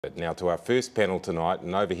Now to our first panel tonight,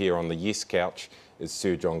 and over here on the Yes couch is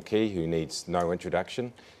Sir John Key, who needs no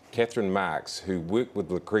introduction, Catherine Marks, who worked with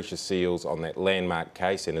Lucretia Seales on that landmark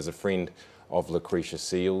case and is a friend of Lucretia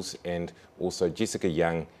Seales, and also Jessica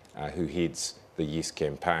Young, who heads the Yes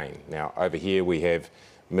campaign. Now over here we have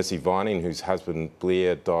Missy Vining, whose husband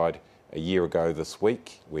Blair died a year ago this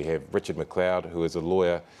week. We have Richard McLeod, who is a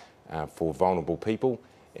lawyer for vulnerable people,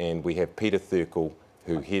 and we have Peter Thurkel,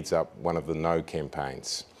 who heads up one of the No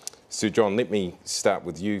campaigns. Sir John, let me start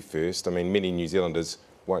with you first. I mean, many New Zealanders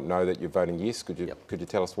won't know that you're voting yes. Could you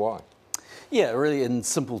tell us why? Yeah, really, in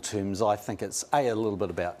simple terms, I think it's a little bit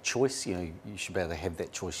about choice. You know, you should be able to have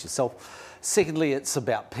that choice yourself. Secondly, it's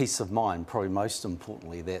about peace of mind. Probably most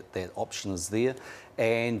importantly, that option is there.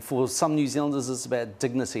 And for some New Zealanders, it's about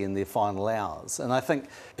dignity in their final hours. And I think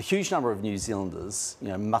a huge number of New Zealanders,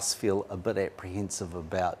 must feel a bit apprehensive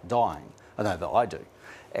about dying. I know that I do.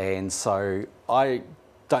 And so I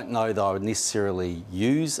don't know that I would necessarily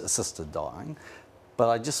use assisted dying, but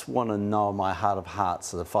I just want to know in my heart of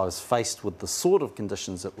hearts that if I was faced with the sort of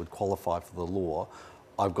conditions that would qualify for the law,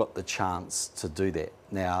 I've got the chance to do that.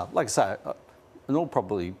 Now, like I say, in all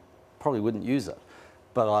probably wouldn't use it,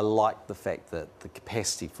 but I like the fact that the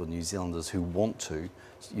capacity for New Zealanders who want to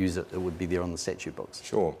use it, it would be there on the statute books.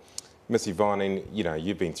 Sure. Missy Vining,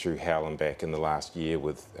 you've been through hell and back in the last year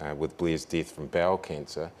with Blair's death from bowel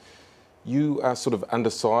cancer. You are sort of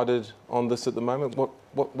undecided on this at the moment.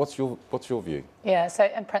 What's your view? Yeah, so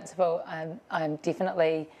in principle, I'm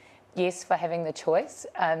definitely yes for having the choice,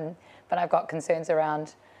 but I've got concerns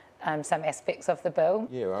around some aspects of the bill.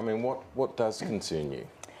 Yeah, I mean, what does concern you?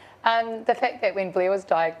 The fact that when Blair was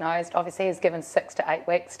diagnosed, obviously he was given 6 to 8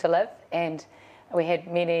 weeks to live, and we had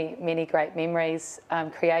many great memories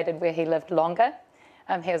created where he lived longer.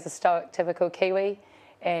 He was a stoic, typical Kiwi,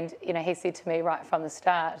 and he said to me right from the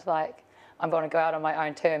start, like, I'm going to go out on my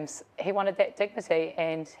own terms. He wanted that dignity,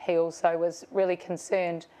 and he also was really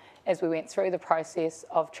concerned as we went through the process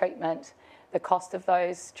of treatment, the cost of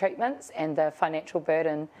those treatments and the financial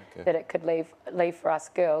burden that it could leave for us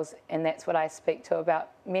girls. And that's what I speak to about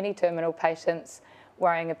many terminal patients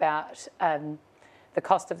worrying about the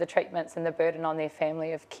cost of the treatments and the burden on their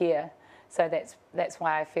family of care. So that's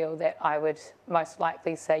why I feel that I would most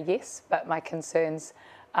likely say yes, but my concerns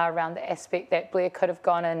are around the aspect that Blair could have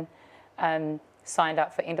gone and signed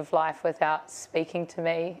up for end of life without speaking to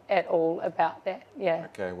me at all about that. Yeah.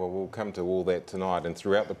 Okay, well, we'll come to all that tonight, and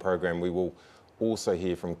throughout the program we will also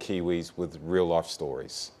hear from Kiwis with real life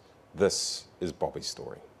stories. This is Bobby's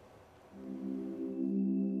story.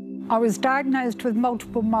 I was diagnosed with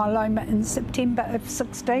multiple myeloma in September of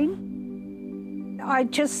 16. I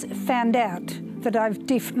just found out that I've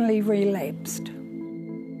definitely relapsed.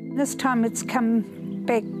 This time it's come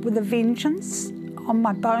back with a vengeance on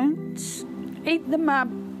my bones. Eat them up,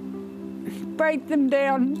 break them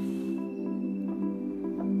down.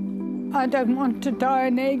 I don't want to die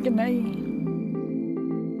in agony.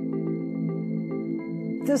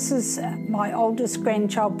 This is my oldest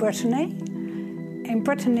grandchild, Brittany, and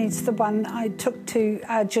Brittany's the one I took to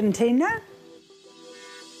Argentina.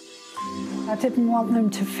 I didn't want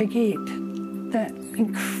them to forget that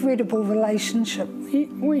incredible relationship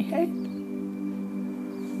we had.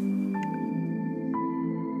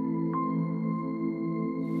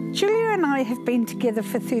 Julia and I have been together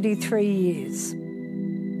for 33 years.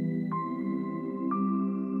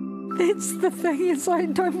 That's the thing, is I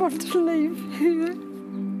don't want to leave her.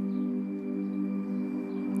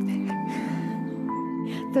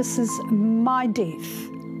 This is my death,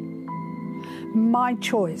 my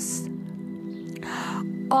choice.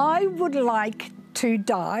 I would like to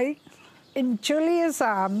die in Julia's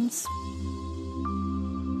arms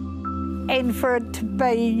and for it to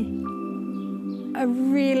be a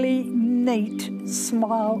really neat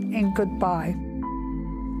smile and goodbye.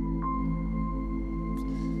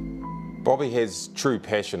 Bobby has true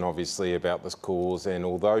passion, obviously, about this cause, and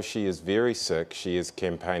although she is very sick, she is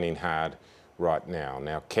campaigning hard right now.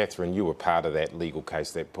 Now, Catherine, you were part of that legal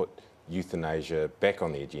case that put euthanasia back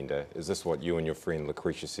on the agenda. Is this what you and your friend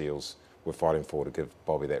Lucretia Seales were fighting for, to give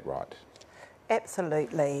Bobby that right?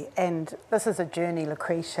 Absolutely, and this is a journey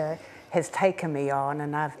Lucretia has taken me on,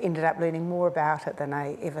 and I've ended up learning more about it than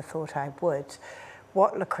I ever thought I would.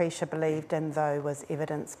 What Lucretia believed in, though, was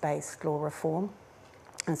evidence-based law reform.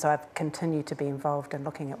 And so I've continued to be involved in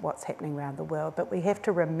looking at what's happening around the world. But we have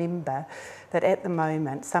to remember that at the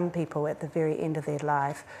moment, some people at the very end of their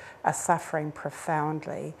life are suffering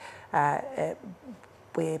profoundly,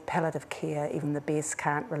 where palliative care, even the best,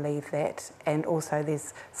 can't relieve that. And also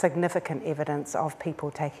there's significant evidence of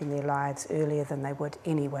people taking their lives earlier than they would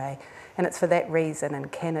anyway. And it's for that reason in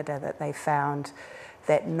Canada that they found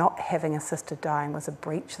that not having assisted dying was a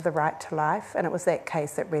breach of the right to life, and it was that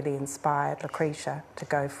case that really inspired Lucretia to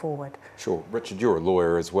go forward. Sure. Richard, you're a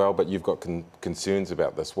lawyer as well, but you've got concerns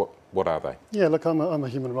about this. What are they? Yeah, look, I'm a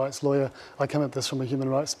human rights lawyer. I come at this from a human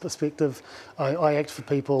rights perspective. I act for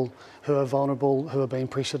people who are vulnerable, who are being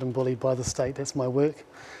pressured and bullied by the state. That's my work.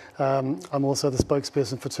 I'm also the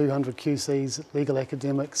spokesperson for 200 QCs, legal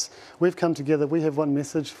academics. We've come together, we have one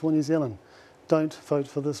message for New Zealand. Don't vote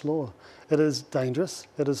for this law. It is dangerous,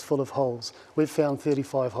 it is full of holes. We've found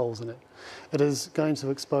 35 holes in it. It is going to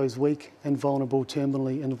expose weak and vulnerable,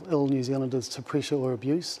 terminally ill New Zealanders to pressure or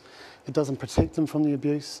abuse. It doesn't protect them from the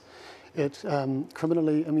abuse. It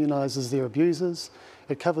criminally immunises their abusers.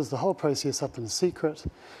 It covers the whole process up in secret.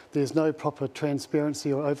 There's no proper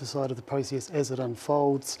transparency or oversight of the process as it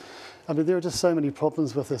unfolds. I mean, there are just so many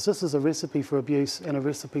problems with this. This is a recipe for abuse and a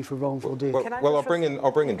recipe for wrongful death. Well, I'll bring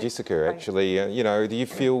in Jessica. Actually, you know, do you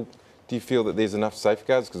feel that there's enough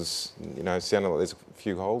safeguards? Because it sounded like there's a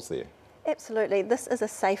few holes there. Absolutely. This is a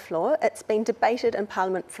safe law. It's been debated in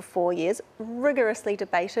Parliament for 4 years, rigorously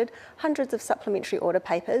debated, hundreds of supplementary order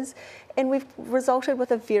papers, and we've resulted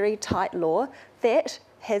with a very tight law that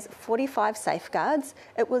has 45 safeguards.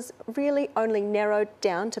 It was really only narrowed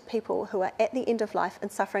down to people who are at the end of life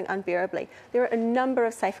and suffering unbearably. There are a number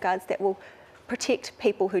of safeguards that will protect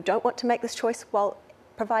people who don't want to make this choice while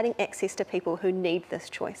providing access to people who need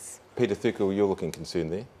this choice. Peter Thukel, you're looking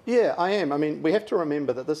concerned there. Yeah, I am. I mean, we have to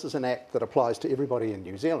remember that this is an act that applies to everybody in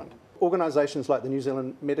New Zealand. Organisations like the New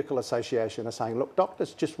Zealand Medical Association are saying, look,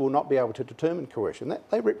 doctors just will not be able to determine coercion.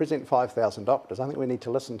 They represent 5,000 doctors. I think we need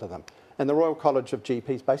to listen to them. And the Royal College of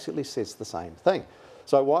GPs basically says the same thing.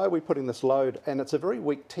 So why are we putting this load? And it's a very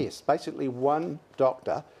weak test. Basically, one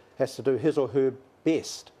doctor has to do his or her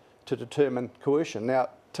best to determine coercion. Now,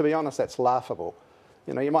 to be honest, that's laughable.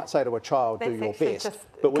 You know, you might say to a child, do your best,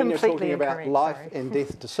 but when you're talking about life and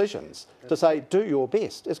death decisions, to say do your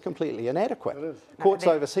best is completely inadequate. Courts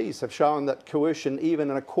overseas have shown that coercion, even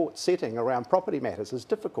in a court setting around property matters, is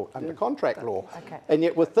difficult under contract law. And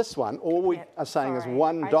yet with this one, all we are saying is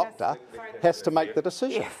one doctor has to make the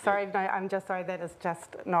decision. Yes, sorry, no, I'm just sorry, that is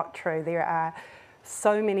just not true. There are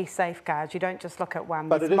so many safeguards. You don't just look at one.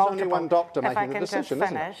 But it is only one doctor making the decision,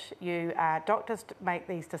 isn't it? If I can just finish, doctors make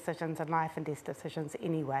these decisions and life and death decisions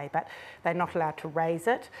anyway, but they're not allowed to raise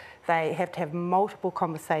it. They have to have multiple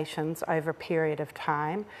conversations over a period of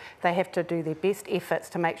time. They have to do their best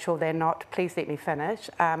efforts to make sure they're not, please let me finish,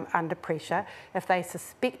 under pressure. If they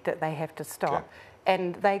suspect it, they have to stop. Okay.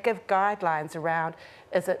 And they give guidelines around,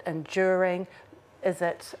 is it enduring? Is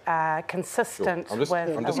it consistent sure. with...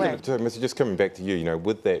 Just coming back to you,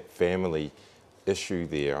 with that family issue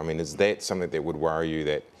there, I mean, is that something that would worry you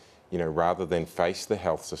that, rather than face the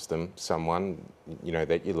health system, someone,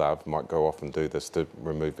 that you love might go off and do this to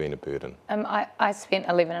remove being a burden? I spent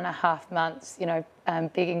 11 and a half months,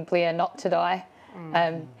 begging Blair not to die.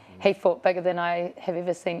 He fought bigger than I have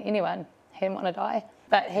ever seen anyone. He didn't want to die.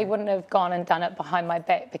 But he wouldn't have gone and done it behind my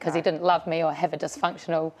back because he didn't love me or have a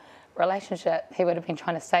dysfunctional relationship. He would have been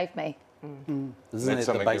trying to save me. Isn't that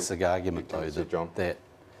the basic argument, though,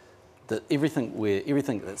 that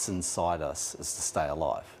everything that's inside us is to stay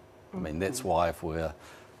alive? I mean, that's why if we're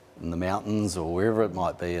in the mountains or wherever it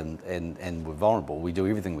might be and we're vulnerable, we do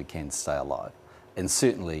everything we can to stay alive. And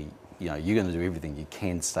certainly, you're going to do everything you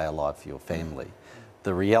can to stay alive for your family.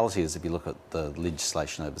 The reality is, if you look at the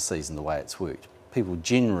legislation overseas and the way it's worked, people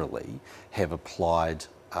generally have applied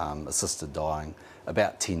assisted dying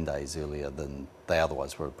about 10 days earlier than they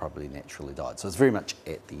otherwise would have probably naturally died. So it's very much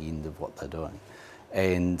at the end of what they're doing.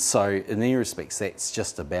 And so in many respects, that's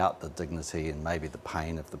just about the dignity and maybe the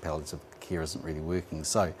pain if the palliative care isn't really working.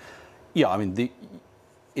 So, yeah, I mean,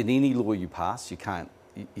 in any law you pass, you can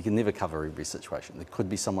never cover every situation. There could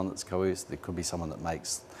be someone that's coerced, there could be someone that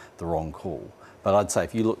makes the wrong call. But I'd say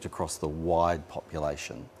if you looked across the wide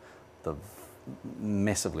population, the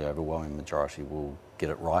massively overwhelming majority will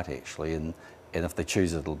get it right, actually. And if they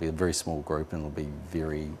choose it, it'll be a very small group and it'll be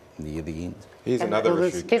very near the end. Here's another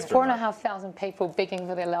issue. There's 4,500 people begging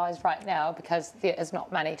for their lives right now because there is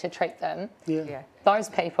not money to treat them. Yeah. Those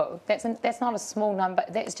people, that's not a small number.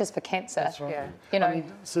 That's just for cancer. That's right. Yeah. I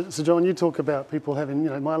mean, so John, you talk about people having,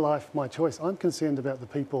 my life, my choice. I'm concerned about the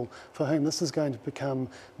people for whom this is going to become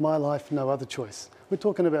my life, no other choice. We're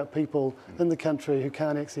talking about people in the country who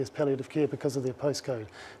can't access palliative care because of their postcode,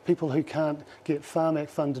 people who can't get Pharmac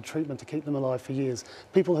funded treatment to keep them alive for years,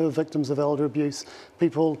 people who are victims of elder abuse,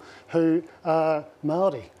 people who are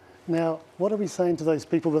Māori. Now, what are we saying to those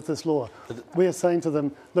people with this law? We are saying to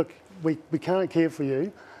them, look, we can't care for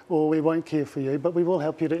you. or we won't care for you, but we will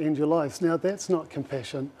help you to end your lives. Now, that's not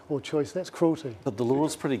compassion or choice, that's cruelty. But the law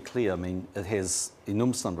is pretty clear. I mean, it has an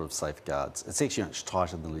enormous number of safeguards. It's actually much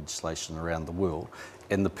tighter than legislation around the world.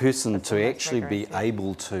 And the person to actually be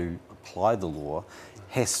able to apply the law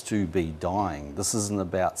has to be dying. This isn't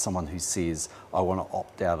about someone who says, I want to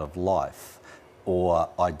opt out of life, or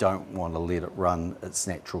I don't want to let it run its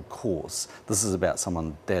natural course. This is about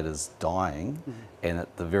someone that is dying, and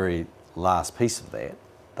at the very last piece of that,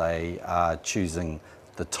 they are choosing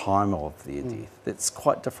the time of their death. That's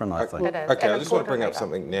quite different, I think. Okay, I just want to bring up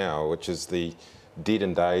something now, which is the dead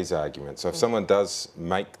and days argument. So if someone does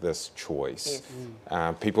make this choice,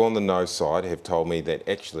 people on the no side have told me that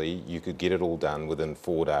actually you could get it all done within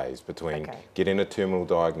 4 days between getting a terminal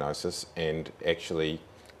diagnosis and actually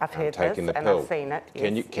I've heard taking this the and pill. I've seen it.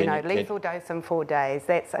 Yes. Lethal dose in 4 days,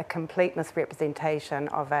 that's a complete misrepresentation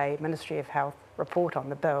of a Ministry of Health report on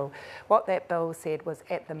the bill. What that bill said was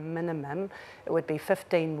at the minimum it would be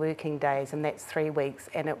 15 working days, and that's 3 weeks,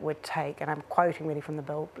 and it would take, and I'm quoting really from the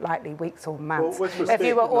bill, likely weeks or months. Well, with respect, if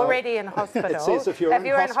you were already in hospital, it says if you're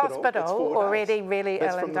in hospital, it's 4 already days. really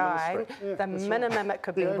That's ill and from the dying, ministry. the minimum it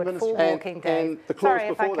could be with 4 And walking days. the clause Sorry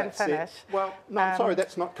if before I can that said, finish. well, no, I'm sorry,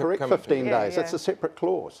 that's not correct, 15 days. It's a separate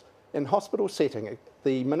clause. In hospital setting,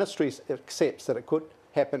 the ministry accepts that it could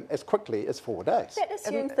happen as quickly as 4 days. That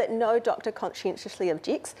assumes that no doctor conscientiously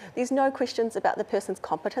objects. There's no questions about the person's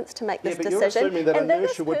competence to make this but decision. you're assuming that and a that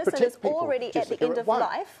nurse this would person protect is people, already at Jessica, the end it of won't.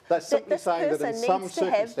 life. That's That simply this saying that in person some needs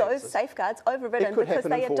to have those circumstances, safeguards overridden it could because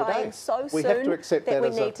happen they in are 4 dying days. so We soon have to accept that that we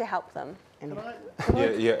as need to help them.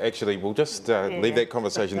 Yeah, actually, we'll just leave that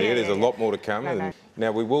conversation there. There's a lot more to come. And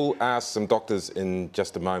now, we will ask some doctors in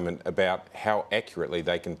just a moment about how accurately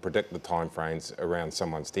they can predict the timeframes around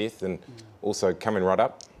someone's death, and also coming right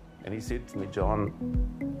up. And he said to me, John,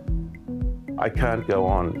 I can't go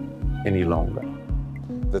on any longer.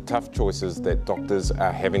 The tough choices that doctors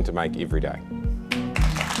are having to make every day.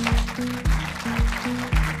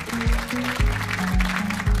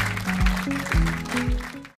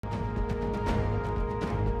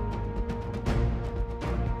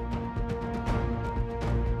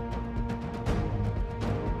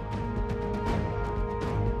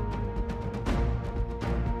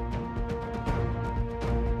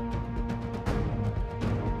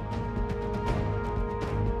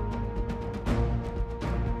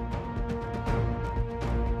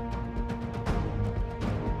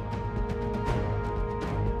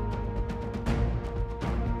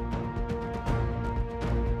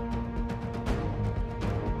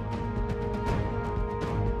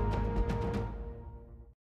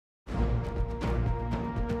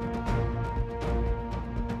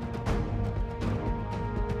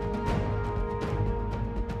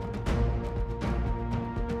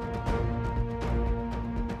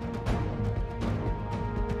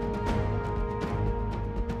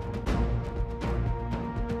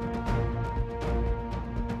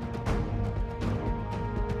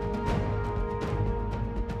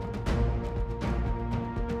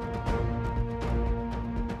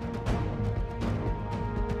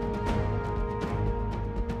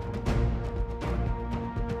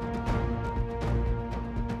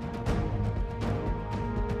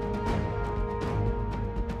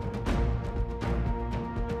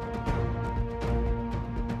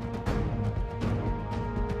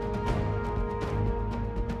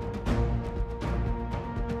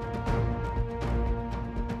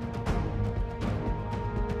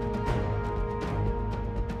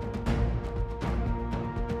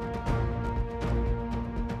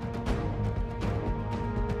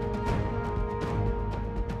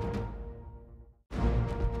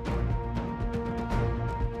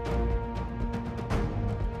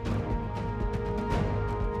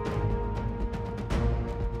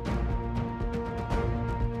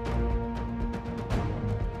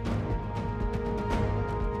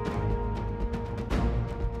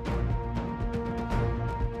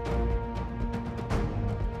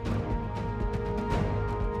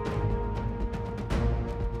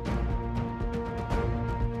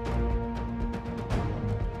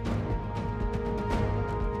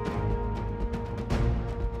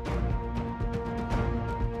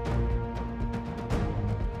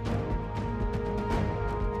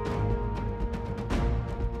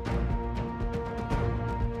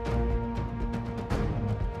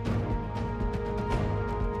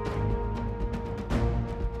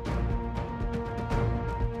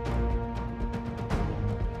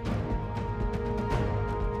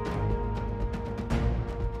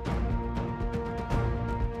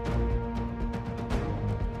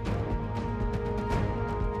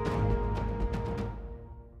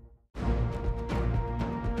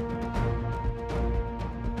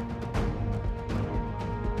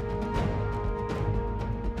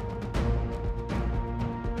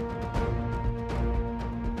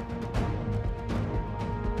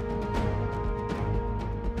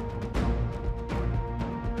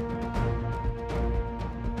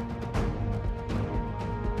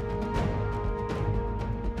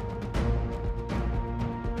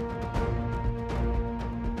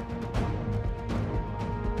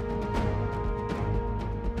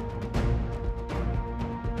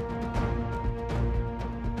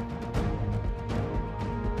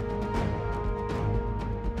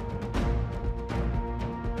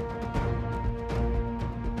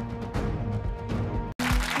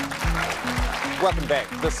 Welcome back.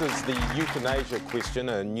 This is the euthanasia question,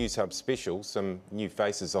 a Newshub special. Some new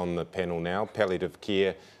faces on the panel now. Palliative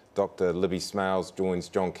care, Dr. Libby Smales joins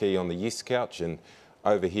John Key on the yes couch, and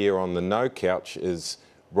over here on the no couch is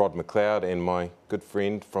Rod McLeod and my good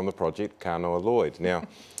friend from the project, Kanoa Lloyd. Now,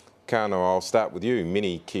 Kanoa, I'll start with you.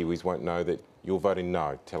 Many Kiwis won't know that you're voting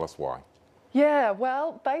no. Tell us why. Yeah,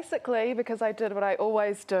 well, basically because I did what I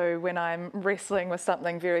always do when I'm wrestling with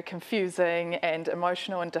something very confusing and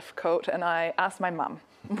emotional and difficult, and I asked my mum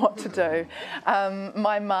what to do.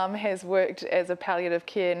 My mum has worked as a palliative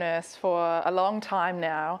care nurse for a long time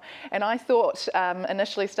now, and I thought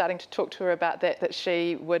initially starting to talk to her about that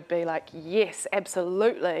she would be like, yes,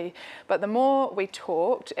 absolutely. But the more we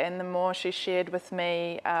talked and the more she shared with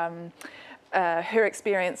me her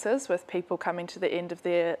experiences with people coming to the end of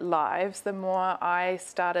their lives, the more I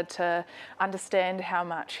started to understand how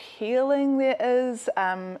much healing there is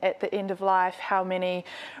at the end of life, how many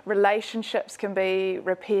relationships can be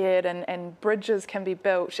repaired and bridges can be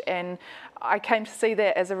built. And I came to see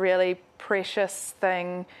that as a really precious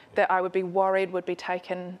thing that I would be worried would be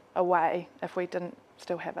taken away if we didn't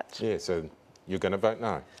still have it. Yeah, so you're going to vote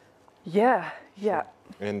no? Yeah.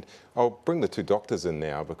 And I'll bring the two doctors in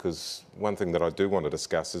now, because one thing that I do want to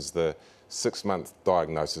discuss is the 6-month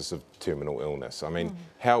diagnosis of terminal illness. I mean,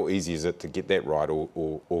 how easy is it to get that right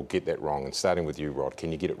or get that wrong? And starting with you, Rod,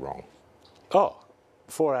 can you get it wrong? Oh,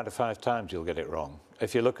 4 out of 5 times you'll get it wrong.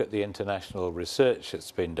 If you look at the international research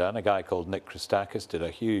that's been done, a guy called Nick Christakis did a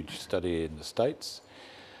huge study in the States.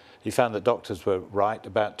 He found that doctors were right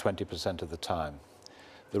about 20% of the time.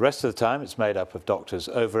 The rest of the time, it's made up of doctors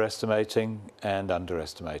overestimating and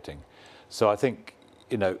underestimating. So I think,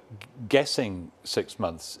 you know, guessing 6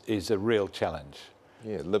 months is a real challenge.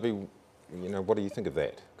 Yeah, Libby, you know, what do you think of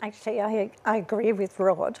that? Actually, I agree with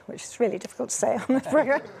Rod, which is really difficult to say on the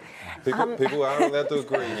programme. People are allowed to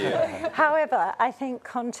agree here. However, I think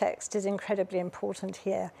context is incredibly important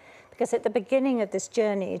here, because at the beginning of this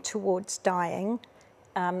journey towards dying,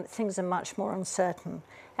 things are much more uncertain.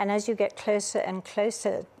 And as you get closer and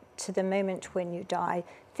closer to the moment when you die,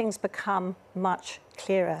 things become much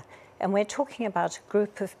clearer. And we're talking about a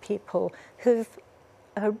group of people who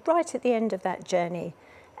are right at the end of that journey.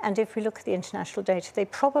 And if we look at the international data, they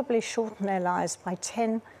probably shorten their lives by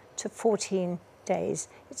 10 to 14 days.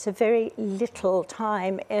 It's a very little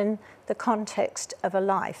time in the context of a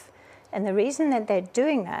life. And the reason that they're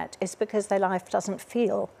doing that is because their life doesn't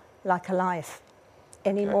feel like a life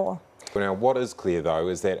anymore. Okay. Now, what is clear, though,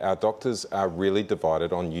 is that our doctors are really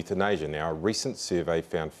divided on euthanasia. Now, a recent survey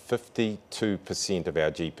found 52% of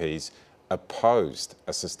our GPs opposed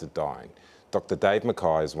assisted dying. Dr. Dave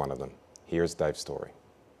Mackay is one of them. Here is Dave's story.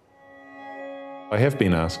 I have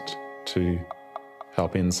been asked to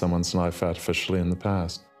help end someone's life artificially in the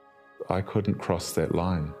past. I couldn't cross that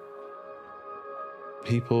line.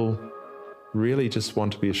 People really just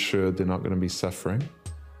want to be assured they're not going to be suffering,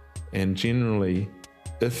 and generally,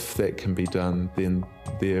 if that can be done, then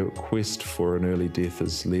their quest for an early death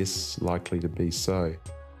is less likely to be so.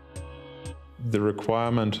 The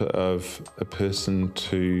requirement of a person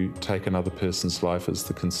to take another person's life is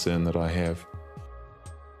the concern that I have.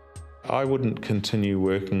 I wouldn't continue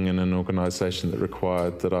working in an organisation that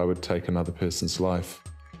required that I would take another person's life.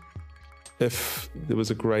 If there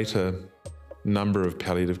was a greater number of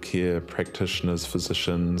palliative care practitioners,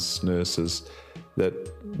 physicians, nurses, that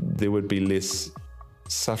there would be less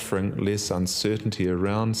suffering, less uncertainty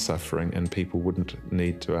around suffering, and people wouldn't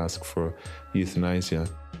need to ask for euthanasia.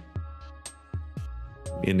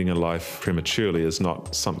 Ending a life prematurely is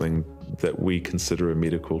not something that we consider a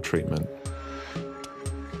medical treatment.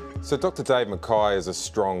 So Dr. Dave Mackay is a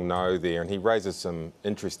strong no there, and he raises some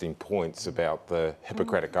interesting points about the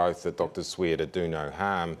Hippocratic Oath that doctors swear to do no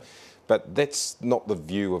harm. But that's not the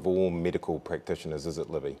view of all medical practitioners, is it,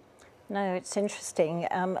 Libby? No, it's interesting.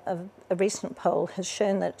 A recent poll has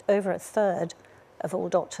shown that over 1/3 of all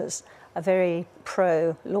doctors are very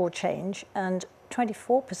pro-law change, and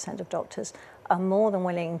 24% of doctors are more than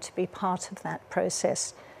willing to be part of that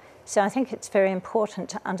process. So I think it's very important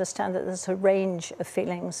to understand that there's a range of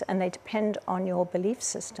feelings, and they depend on your belief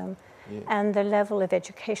system and the level of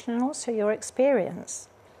education and also your experience.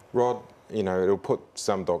 Rod, you know, it'll put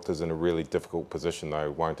some doctors in a really difficult position,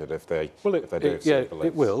 though, won't it, if they do have certain beliefs?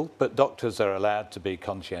 It will, but doctors are allowed to be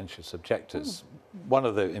conscientious objectors. One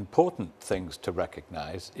of the important things to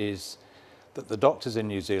recognise is that the doctors in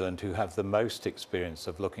New Zealand who have the most experience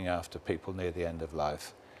of looking after people near the end of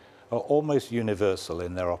life are almost universal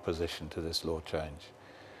in their opposition to this law change.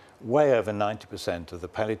 Way over 90% of the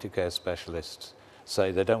palliative care specialists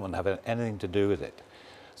say they don't want to have anything to do with it.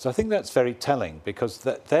 So I think that's very telling, because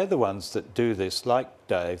they're the ones that do this, like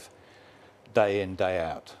Dave, day in, day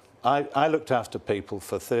out. I looked after people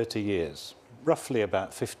for 30 years, roughly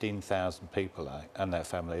about 15,000 people and their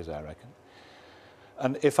families, I reckon.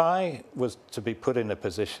 And if I was to be put in a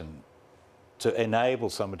position to enable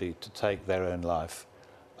somebody to take their own life,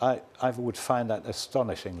 I would find that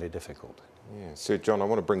astonishingly difficult. Yeah, Sir John, I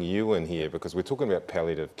want to bring you in here because we're talking about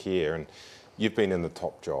palliative care, and you've been in the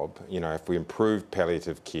top job. You know, if we improve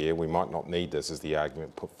palliative care, we might not need this, is the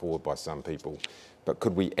argument put forward by some people. But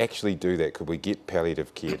could we actually do that? Could we get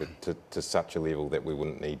palliative care to such a level that we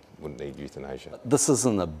wouldn't need euthanasia? This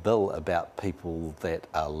isn't a bill about people that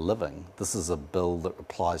are living. This is a bill that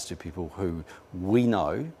applies to people who we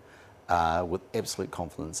know with absolute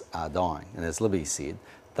confidence are dying. And as Libby said,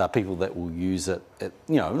 there are people that will use it,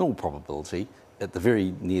 in all probability, at the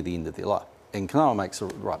very near the end of their life. And Kanoa makes a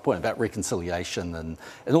right point about reconciliation and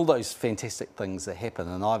all those fantastic things that happen.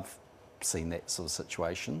 And I've seen that sort of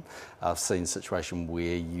situation. I've seen a situation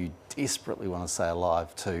where you desperately want to stay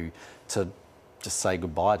alive to just say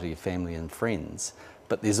goodbye to your family and friends.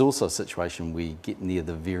 But there's also a situation where you get near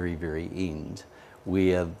the very, very end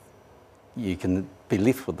where you can be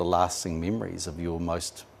left with the lasting memories of your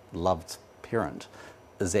most loved parent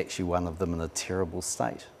is actually one of them in a terrible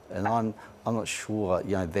state. And I'm not sure,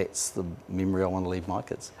 that's the memory I want to leave my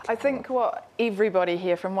kids. I think what everybody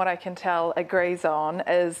here, from what I can tell, agrees on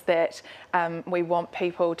is that we want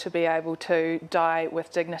people to be able to die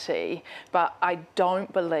with dignity. But I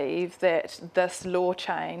don't believe that this law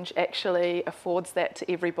change actually affords that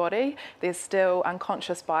to everybody. There's still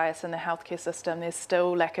unconscious bias in the healthcare system. There's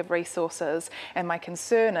still lack of resources. And my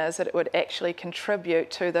concern is that it would actually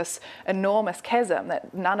contribute to this enormous chasm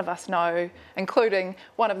that none of us know, including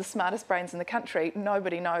one of the smartest brains in the country.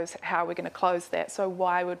 Nobody knows how we're going to close that. So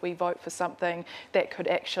why would we vote for something that could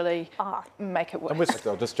actually make it worse?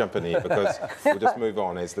 I'll just jump in here because we'll just move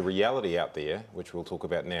on. As the reality out there, which we'll talk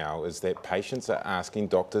about now, is that patients are asking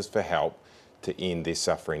doctors for help to end their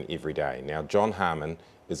suffering every day. Now, John Harmon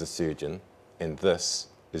is a surgeon, and this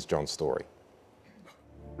is John's story.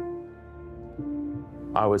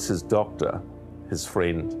 I was his doctor, his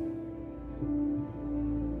friend.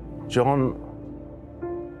 John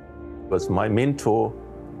was my mentor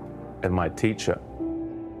and my teacher.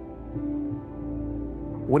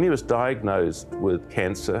 When he was diagnosed with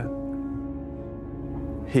cancer,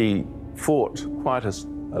 he fought quite a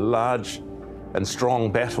large and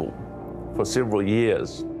strong battle for several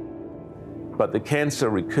years. But the cancer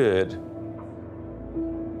recurred.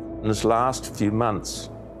 In his last few months,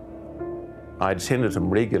 I attended him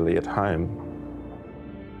regularly at home.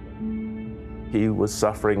 He was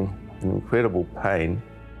suffering incredible pain.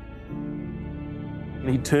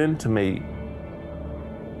 He turned to me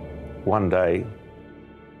one day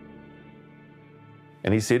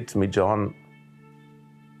and he said to me, "John,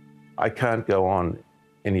 I can't go on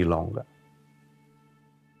any longer."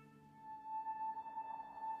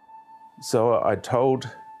 So I told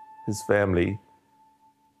his family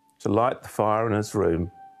to light the fire in his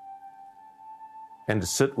room and to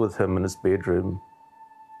sit with him in his bedroom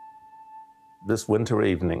this winter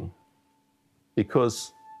evening,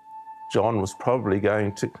 because John was probably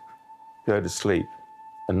going to go to sleep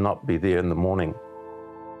and not be there in the morning.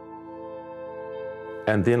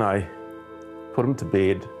 And then I put him to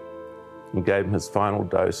bed and gave him his final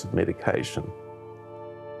dose of medication.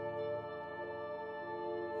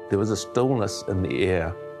 There was a stillness in the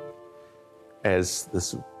air as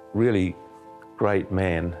this really great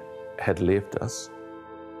man had left us.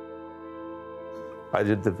 I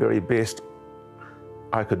did the very best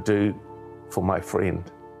I could do for my friend.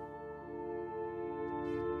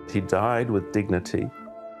 He died with dignity,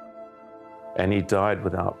 and he died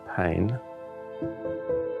without pain.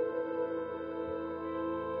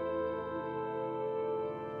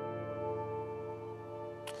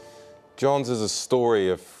 John's is a story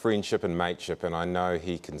of friendship and mateship, and I know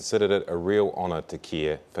he considered it a real honour to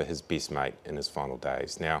care for his best mate in his final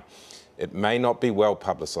days. Now, it may not be well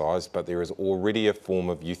publicised, but there is already a form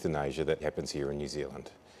of euthanasia that happens here in New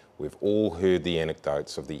Zealand. We've all heard the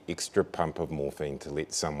anecdotes of the extra pump of morphine to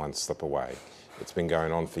let someone slip away. It's been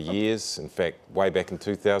going on for years. In fact, way back in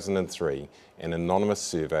 2003, an anonymous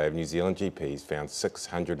survey of New Zealand GPs found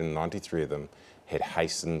 693 of them had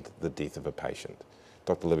hastened the death of a patient.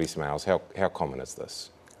 Dr. Libby Smales, how common is this?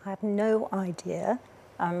 I have no idea.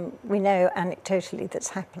 We know anecdotally that's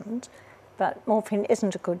happened, but morphine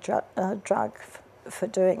isn't a good drug for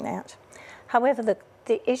doing that. However,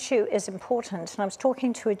 the issue is important, and I was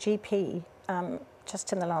talking to a GP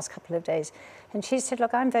just in the last couple of days, and she said,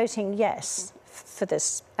 look, I'm voting yes for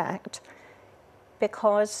this act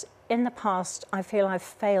because in the past, I feel I've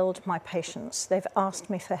failed my patients. They've asked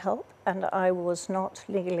me for help, and I was not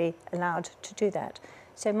legally allowed to do that.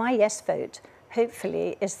 So my yes vote,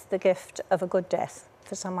 hopefully, is the gift of a good death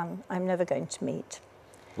for someone I'm never going to meet.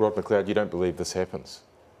 Rod McLeod, you don't believe this happens?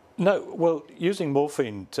 No, well, using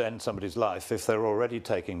morphine to end somebody's life, if they're already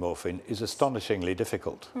taking morphine, is astonishingly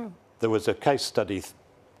difficult. There was a case study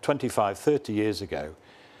 25, 30 years ago,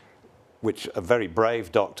 which a very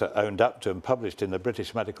brave doctor owned up to and published in the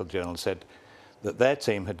British Medical Journal, said that their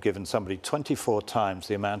team had given somebody 24 times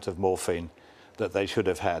the amount of morphine that they should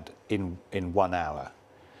have had in 1 hour.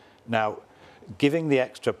 Now, giving the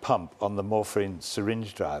extra pump on the morphine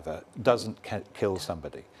syringe driver doesn't kill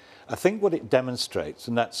somebody. I think what it demonstrates,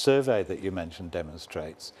 and that survey that you mentioned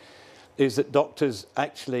demonstrates, is that doctors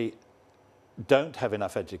actually don't have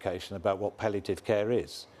enough education about what palliative care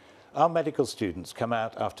is. Our medical students come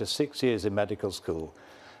out after 6 years in medical school,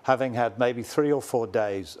 having had maybe 3 or 4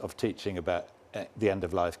 days of teaching about the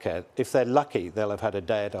end-of-life care. If they're lucky, they'll have had a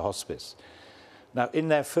day at a hospice. Now, in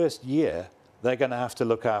their first year, they're going to have to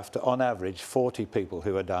look after, on average, 40 people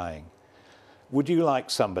who are dying. Would you like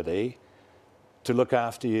somebody to look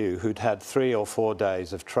after you who'd had 3 or 4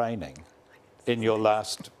 days of training in your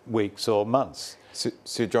last weeks or months?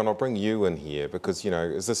 Sir John, I'll bring you in here because, you know,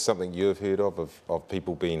 is this something you've heard of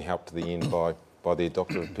people being helped to the end by their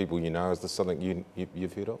doctor, people you know? Is this something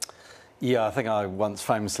you've heard of? Yeah, I think I once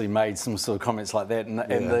famously made some sort of comments like that, and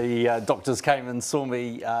the doctors came and saw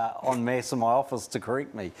me en masse in my office to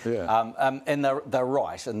correct me. Yeah. And they're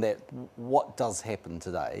right, and that what does happen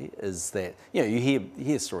today is that, you know, you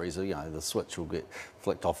hear stories of, you know, the switch will get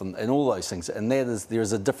flicked off and all those things, and there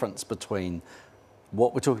is a difference between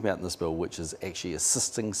what we're talking about in this bill, which is actually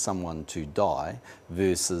assisting someone to die,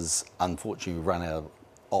 versus, unfortunately, run out of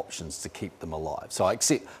options to keep them alive. So I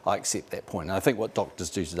accept that point. And I think what doctors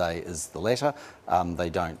do today is the latter. They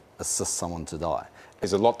don't assist someone to die.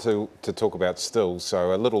 There's a lot to talk about still,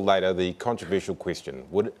 so a little later, the controversial question: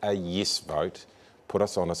 would a yes vote put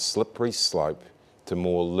us on a slippery slope to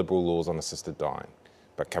more liberal laws on assisted dying?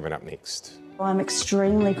 But coming up next. I'm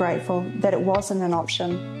extremely grateful that it wasn't an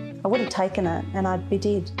option. I would have taken it and I'd be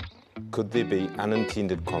dead. Could there be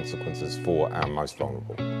unintended consequences for our most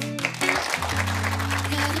vulnerable?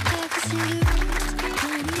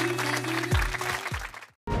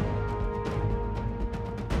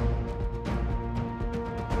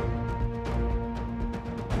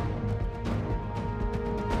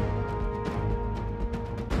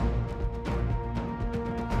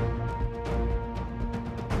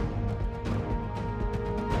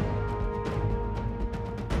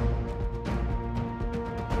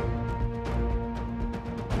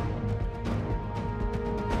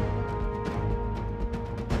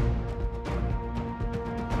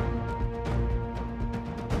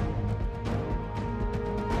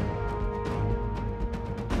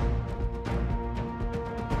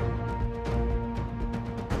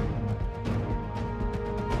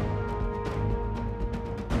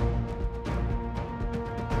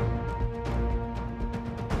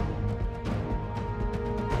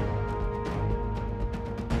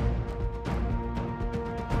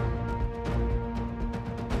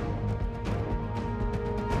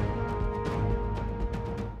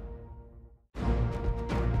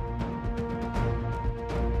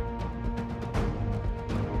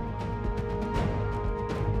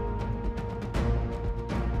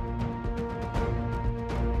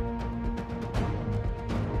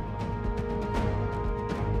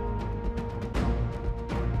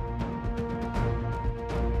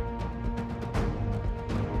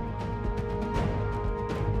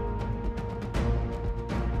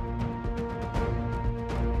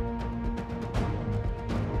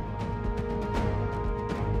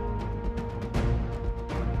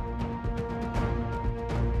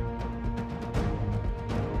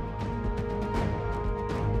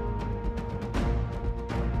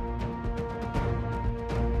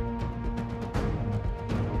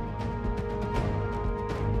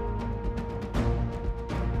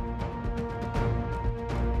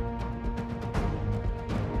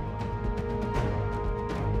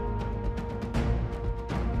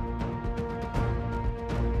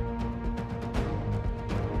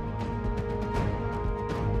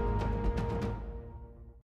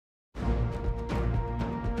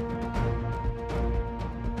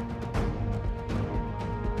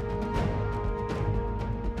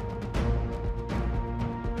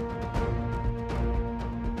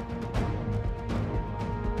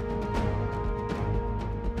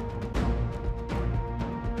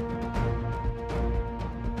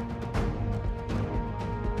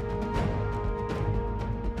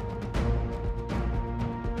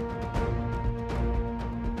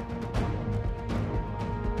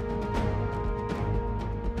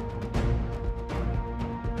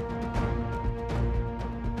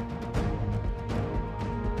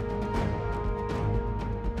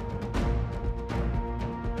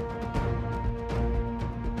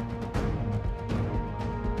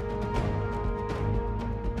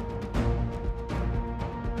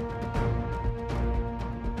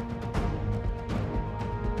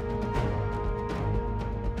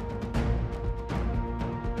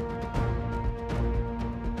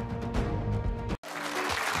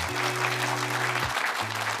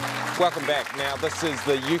 Welcome back. Now, this is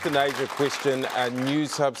the Euthanasia Question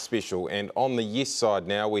Newshub special, and on the yes side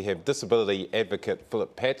now we have disability advocate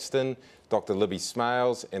Philip Paxton, Dr. Libby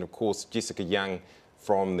Smales, and of course Jessica Young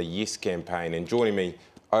from the Yes campaign. And joining me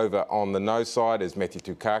over on the no side is Matthew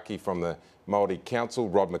Tukaki from the Māori Council,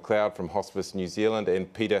 Rod McLeod from Hospice New Zealand,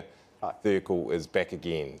 and Peter Thurkel is back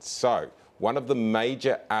again. So, one of the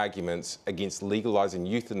major arguments against legalising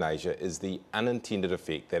euthanasia is the unintended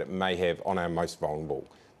effect that it may have on our most vulnerable,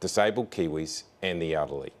 disabled Kiwis and the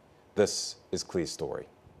elderly. This is Claire's story.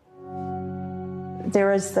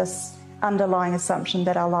 There is this underlying assumption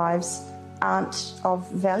that our lives aren't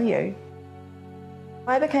of value.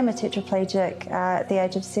 I became a tetraplegic at the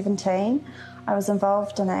age of 17. I was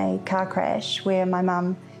involved in a car crash where my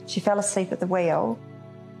mum, she fell asleep at the wheel.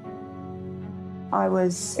 I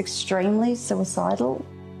was extremely suicidal.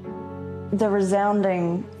 The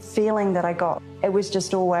resounding feeling that I got, it was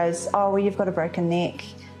just always, oh, well, you've got a broken neck.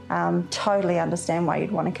 Totally understand why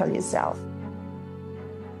you'd want to kill yourself.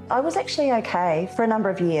 I was actually okay for a number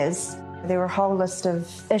of years. There were a whole list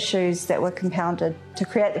of issues that were compounded to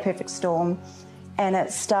create the perfect storm, and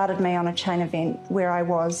it started me on a chain event where I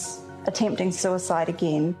was attempting suicide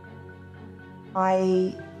again.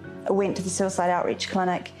 I went to the suicide outreach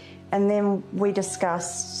clinic, and then we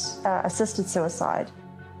discussed assisted suicide.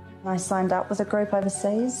 I signed up with a group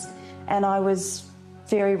overseas, and I was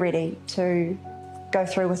very ready to go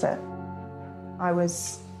through with it. I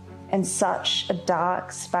was in such a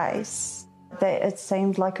dark space that it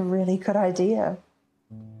seemed like a really good idea.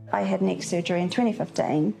 I had neck surgery in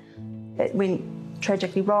 2015. It went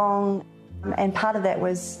tragically wrong, and part of that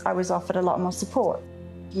was I was offered a lot more support.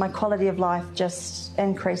 My quality of life just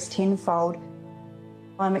increased tenfold.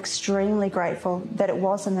 I'm extremely grateful that it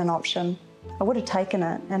wasn't an option. I would have taken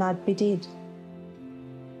it and I'd be dead.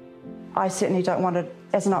 I certainly don't want it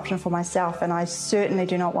as an option for myself, and I certainly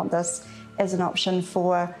do not want this as an option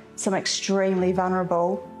for some extremely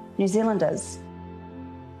vulnerable New Zealanders.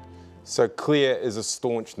 So Claire is a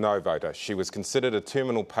staunch no voter. She was considered a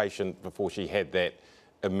terminal patient before she had that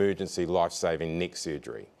emergency life-saving neck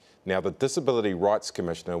surgery. Now, the Disability Rights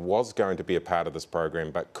Commissioner was going to be a part of this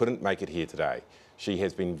program but couldn't make it here today. She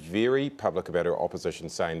has been very public about her opposition,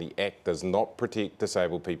 saying the Act does not protect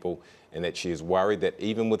disabled people and that she is worried that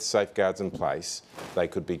even with safeguards in place, they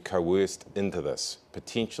could be coerced into this,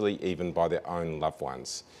 potentially even by their own loved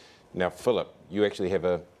ones. Now, Philip, you actually have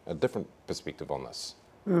a different perspective on this.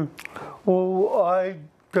 Well, I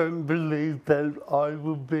don't believe that I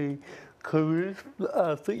will be coerced.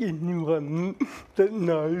 For anyone that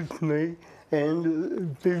knows me,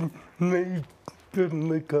 and there's me doing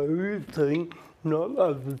the coercing, not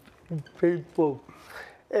other people.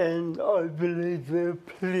 And I believe there are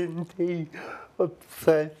plenty of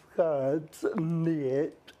safeguards in the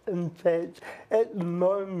Act. In fact, at the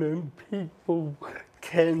moment, people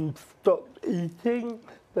can stop eating,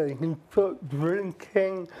 they can stop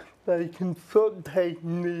drinking, they can stop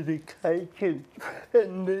taking medication,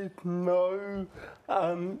 and there's no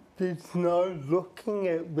looking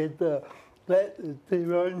at whether that is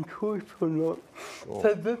their own choice or not. Sure.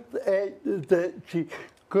 So this Act is actually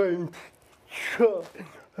going to shine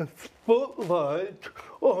a spotlight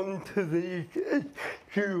onto the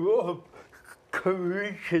issue of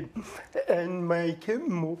coercion and make it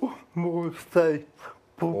more safe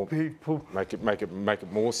for people. Make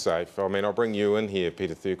it more safe. I mean, I'll bring you in here,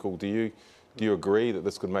 Peter Thurkel. Do you agree that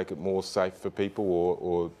this could make it more safe for people,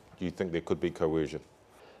 or do you think there could be coercion?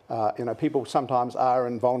 People sometimes are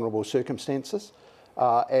in vulnerable circumstances.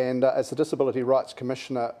 And as the Disability Rights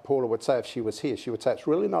Commissioner, Paula would say if she was here, she would say it's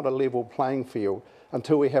really not a level playing field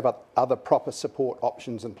until we have other proper support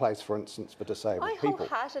options in place, for instance, for disabled people. I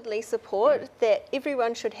wholeheartedly support that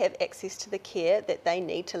everyone should have access to the care that they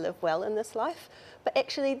need to live well in this life. But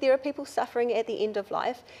actually, there are people suffering at the end of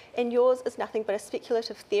life, and yours is nothing but a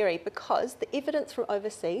speculative theory, because the evidence from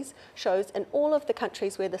overseas shows in all of the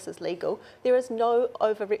countries where this is legal, there is no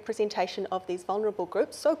overrepresentation of these vulnerable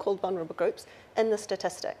groups, so-called vulnerable groups, in the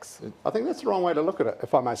statistics. I think that's the wrong way to look at it,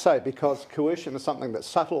 if I may say, because coercion is something that's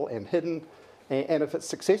subtle and hidden, and if it's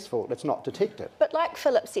successful, it's not detected. But like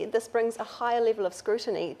Philip said, this brings a higher level of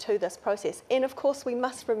scrutiny to this process. And of course, we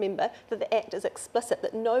must remember that the Act is explicit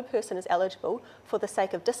that no person is eligible for the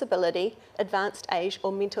sake of disability, advanced age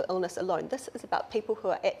or mental illness alone. This is about people who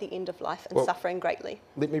are at the end of life and suffering greatly.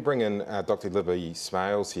 Let me bring in Dr. Libby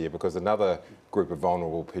Smales here, because another group of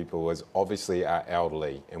vulnerable people is obviously our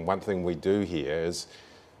elderly. And one thing we do here is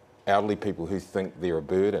elderly people who think they're a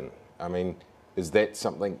burden. I mean, is that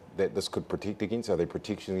something that this could protect against? Are there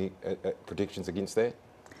protections against that?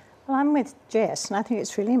 Well, I'm with Jess, and I think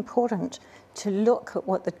it's really important to look at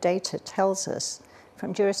what the data tells us.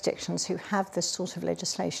 from jurisdictions who have this sort of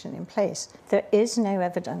legislation in place. There is no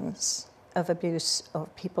evidence of abuse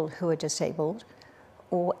of people who are disabled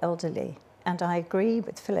or elderly. And I agree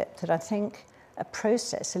with Philip that I think a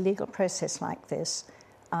legal process like this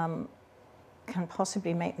can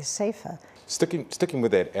possibly make this safer. Sticking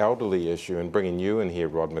with that elderly issue and bringing you in here,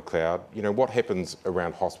 Rod McLeod, you know, what happens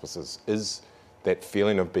around hospices is that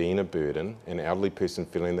feeling of being a burden, an elderly person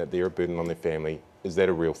feeling that they're a burden on their family, is that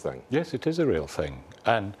a real thing? Yes, it is a real thing.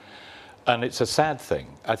 And it's a sad thing.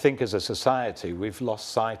 I think as a society, we've lost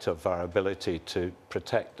sight of our ability to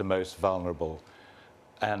protect the most vulnerable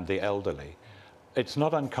and the elderly. It's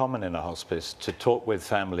not uncommon in a hospice to talk with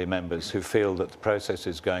family members who feel that the process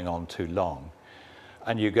is going on too long.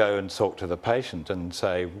 And you go and talk to the patient and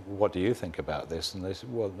say, what do you think about this? And they say,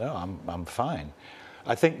 well, no, I'm fine.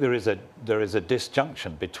 I think there is a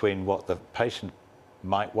disjunction between what the patient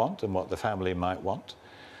might want and what the family might want.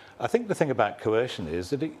 I think the thing about coercion is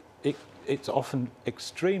that it's often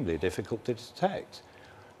extremely difficult to detect.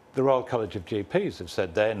 The Royal College of GPs have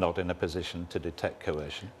said they're not in a position to detect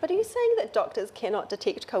coercion. But are you saying that doctors cannot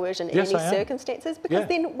detect coercion in any circumstances? Because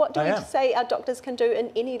then what do we say our doctors can do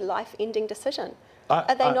in any life-ending decision?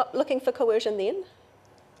 Are they not looking for coercion then?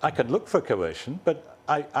 I can look for coercion, but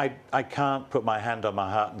I can't put my hand on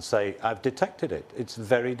my heart and say, I've detected it. It's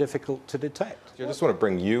very difficult to detect. I just want to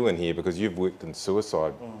bring you in here because you've worked in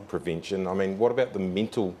suicide prevention. I mean, what about the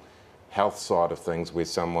mental health side of things where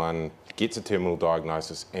someone gets a terminal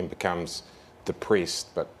diagnosis and becomes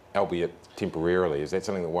depressed, but albeit temporarily? Is that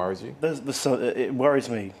something that worries you? It worries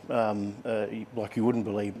me, like you wouldn't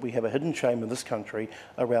believe. We have a hidden shame in this country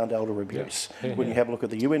around elder abuse. When you have a look at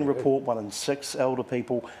the UN report, 1 in 6 elder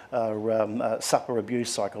people suffer abuse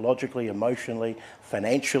psychologically, emotionally,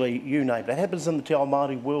 financially, you name it. That happens in the Te Ao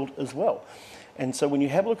Māori world as well. And so when you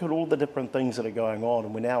have a look at all the different things that are going on,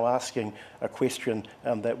 and we're now asking a question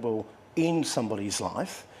that will end somebody's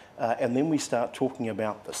life, and then we start talking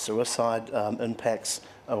about the suicide impacts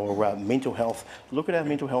or mental health. Look at our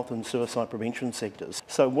mental health and suicide prevention sectors.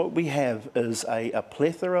 So what we have is a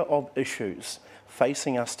plethora of issues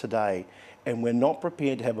facing us today, and we're not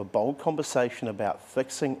prepared to have a bold conversation about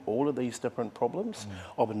fixing all of these different problems,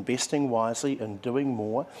 of investing wisely and doing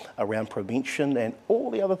more around prevention and all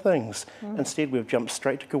the other things. Instead, we've jumped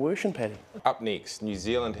straight to coercion, Patty. Up next, New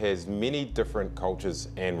Zealand has many different cultures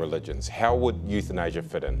and religions. How would euthanasia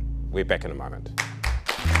fit in? We're back in a moment.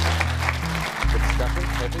 Good discussion,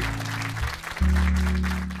 happy?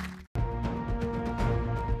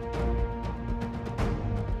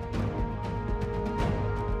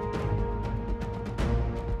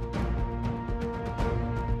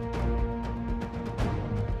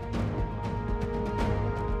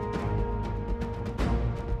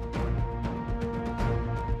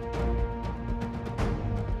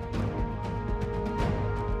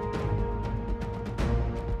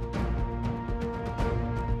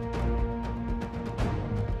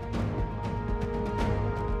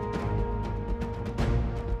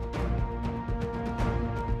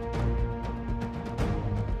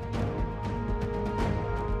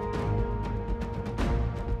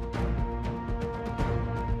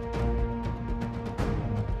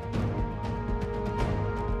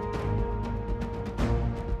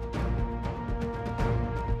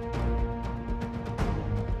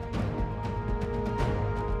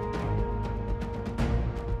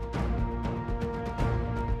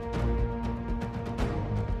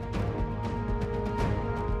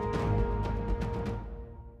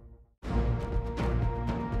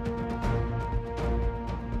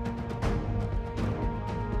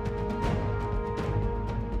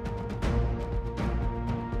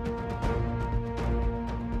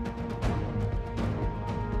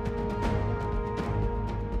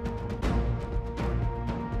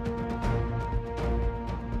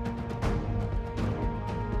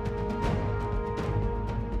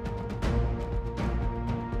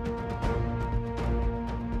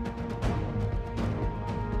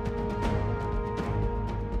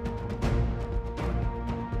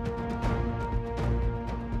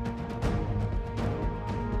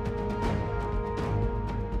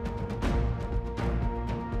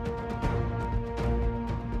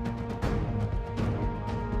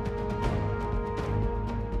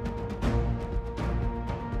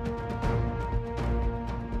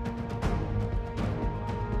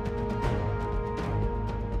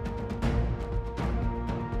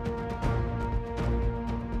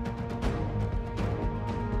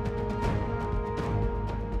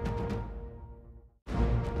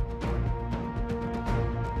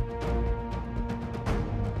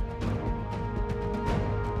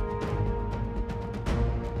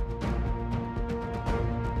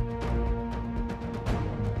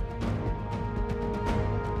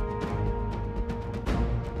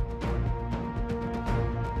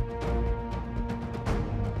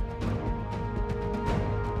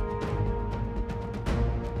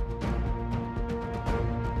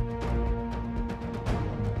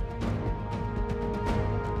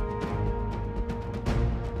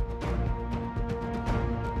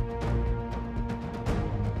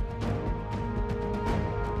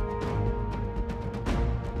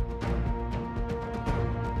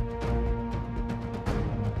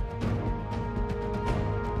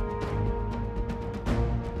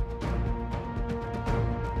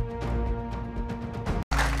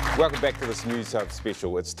 Welcome back to this Newshub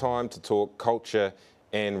special. It's time to talk culture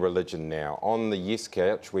and religion now. On the Yes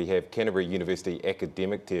Couch, we have Canterbury University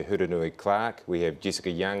academic Te Huranui Clark. We have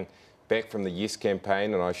Jessica Young back from the Yes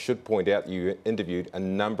campaign, and I should point out you interviewed a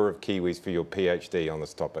number of Kiwis for your PhD on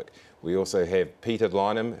this topic. We also have Peter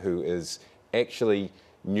Lynham, who is actually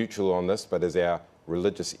neutral on this, but is our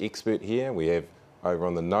religious expert here. We have over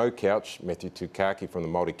on the No Couch, Matthew Tukaki from the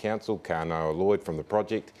Māori Council, Kānoa Lloyd from the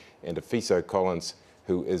project, and Afiso Collins,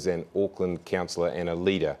 who is an Auckland councillor and a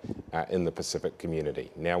leader in the Pacific community.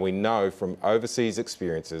 Now, we know from overseas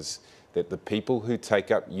experiences that the people who take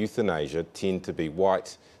up euthanasia tend to be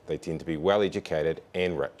white, they tend to be well educated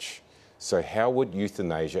and rich. So how would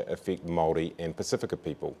euthanasia affect Māori and Pacifica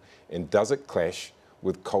people? And does it clash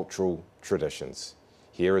with cultural traditions?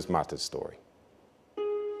 Here is Mata's story.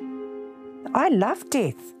 I love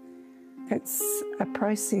death. It's a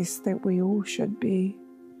process that we all should be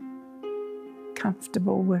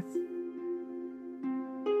comfortable with.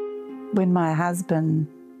 When my husband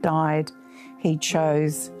died, he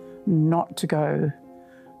chose not to go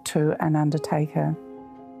to an undertaker.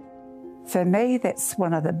 For me, that's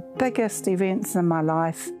one of the biggest events in my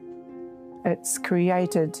life. It's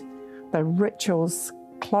created the rituals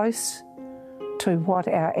close to what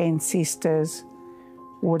our ancestors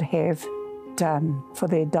would have done for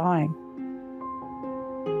their dying.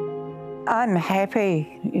 I'm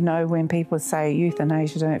happy, you know, when people say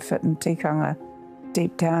euthanasia don't fit in tikanga.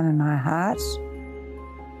 Deep down in my heart,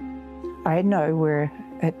 I know where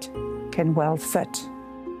it can well fit.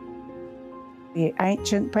 The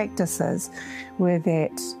ancient practices were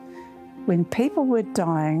that when people were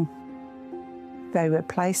dying, they were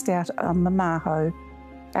placed out on the maho,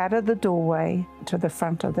 out of the doorway to the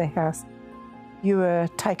front of the house. You were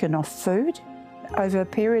taken off food. Over a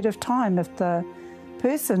period of time, if the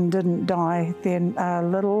person didn't die, then a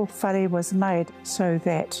little whare was made so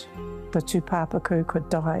that the tūpapaku could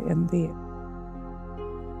die in there.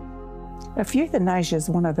 If euthanasia is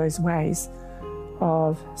one of those ways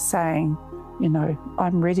of saying, you know,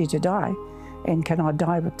 I'm ready to die and can I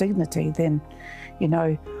die with dignity, then, you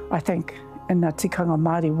know, I think in the tikanga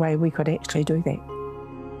Māori way we could actually do that.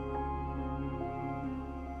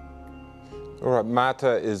 All right,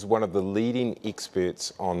 Mata is one of the leading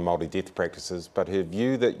experts on Māori death practices, but her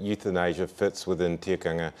view that euthanasia fits within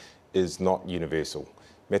tikanga is not universal.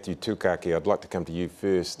 Matthew Tukaki, I'd like to come to you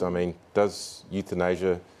first. I mean, does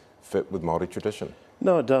euthanasia fit with Māori tradition?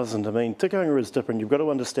 No, it doesn't. I mean, tikanga is different. You've got to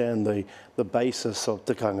understand the basis of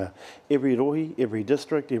tikanga. Every rohi, every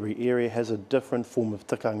district, every area has a different form of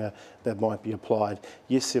tikanga that might be applied.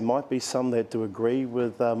 Yes, there might be some that do agree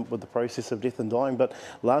with the process of death and dying, but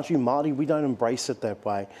largely Māori, we don't embrace it that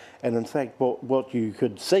way. And in fact, what you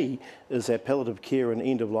could see is that palliative care and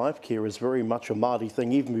end-of-life care is very much a Māori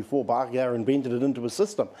thing, even before Pākehā invented it into a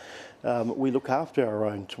system. We look after our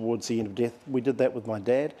own towards the end of death. We did that with my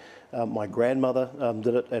dad. My grandmother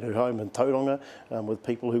did it at her home in Tauranga with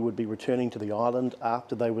people who would be returning to the island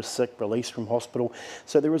after they were sick, released from hospital.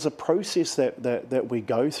 So there is a process that we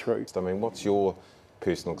go through. I mean, what's your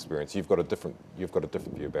personal experience? You've got a different view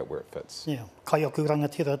about where it fits. Yeah, kai aku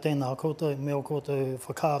rangatira tēnā koutou, meo koutou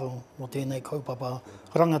whakaro o tēnei kaupapa,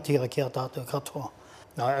 rangatira kia tātou katoa.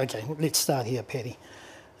 Okay, let's start here, Patty.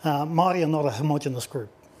 Māori are not a homogenous group.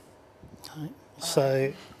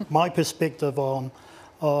 So my perspective on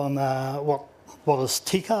what is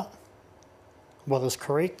tika, what is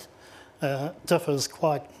correct, differs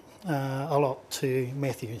quite a lot to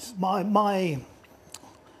Matthew's. My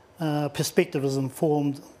perspective is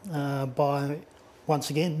informed by,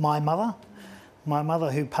 once again, my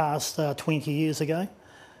mother who passed 20 years ago,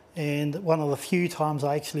 and one of the few times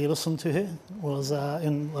I actually listened to her was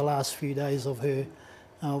in the last few days of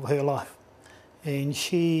her life. And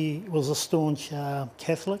she was a staunch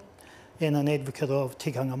Catholic and an advocate of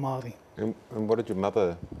tikanga Māori. And what did your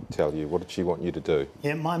mother tell you? What did she want you to do?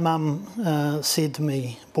 Yeah, my mum said to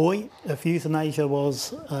me, boy, if euthanasia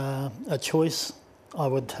was a choice, I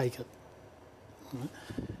would take it.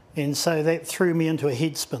 And so that threw me into a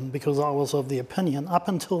headspin because I was of the opinion, up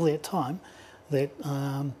until that time, that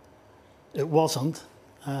it wasn't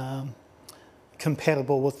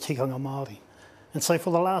compatible with tikanga Māori. And so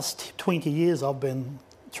for the last 20 years, I've been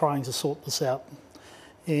trying to sort this out.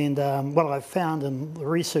 And what I've found in the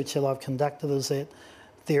research that I've conducted is that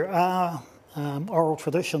there are oral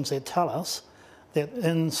traditions that tell us that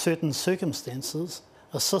in certain circumstances,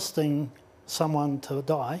 assisting someone to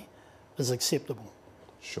die is acceptable.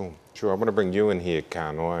 Sure. I want to bring you in here,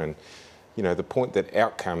 Kānoa, and you know, the point that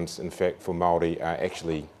outcomes, in fact, for Māori are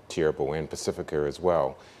actually terrible, and Pacifica as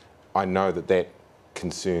well. I know that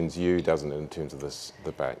concerns you, doesn't it, in terms of this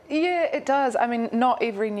debate? Yeah, it does. I mean, not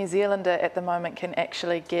every New Zealander at the moment can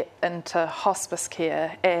actually get into hospice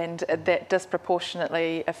care, and that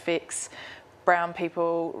disproportionately affects brown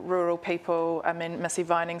people, rural people. I mean, Missy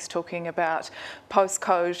Vining's talking about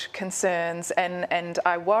postcode concerns, and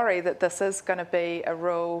I worry that this is going to be a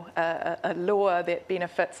rule, a law that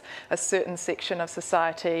benefits a certain section of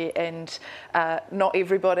society and not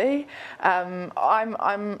everybody.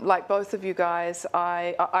 I'm like both of you guys.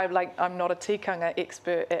 I'm not a tikanga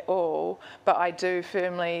expert at all, but I do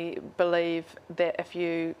firmly believe that if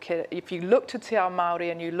you look to te ao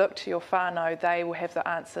Māori and you look to your whānau, they will have the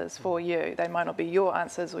answers for you. They might not be your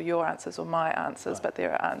answers or my answers, but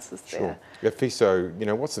there are answers there. Sure. Fiso, you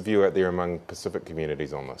know, what's the view out there among Pacific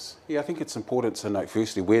communities on this? Yeah, I think it's important to note,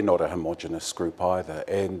 firstly, we're not a homogenous group either,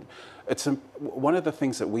 and it's one of the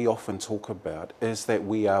things that we often talk about is that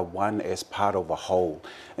we are one as part of a whole.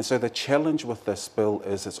 And so the challenge with this bill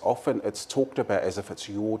is it's talked about as if it's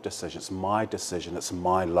your decision, it's my decision, it's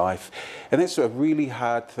my life. And that's a really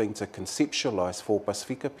hard thing to conceptualise for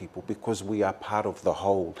Pasifika people because we are part of the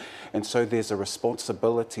whole. And so there's a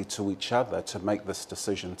responsibility to each other to make this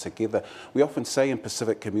decision together. We often say in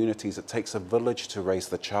Pacific communities it takes a village to raise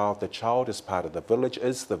the child. The child is part of the village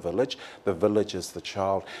is the village is the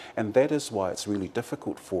child. And that is why it's really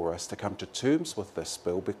difficult for us to come to terms with this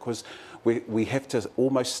bill, because we have to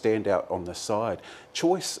almost stand out on the side.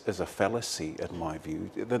 Choice is a fallacy, in my view.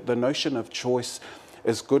 The notion of choice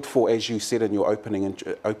is good for, as you said in your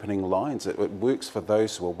opening lines, it works for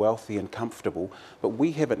those who are wealthy and comfortable, but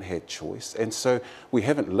we haven't had choice, and so we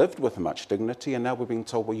haven't lived with much dignity, and now we're being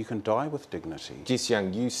told, well, you can die with dignity. Jess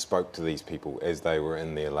Young, you spoke to these people as they were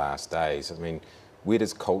in their last days. I mean, where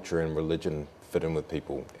does culture and religion fit in with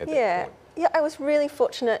people at that point? Yeah, I was really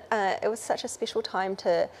fortunate. It was such a special time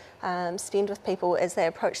to spend with people as they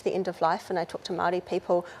approached the end of life, and I talked to Māori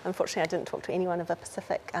people. Unfortunately, I didn't talk to anyone of a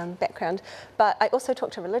Pacific background, but I also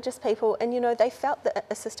talked to religious people, and you know, they felt that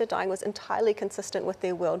assisted dying was entirely consistent with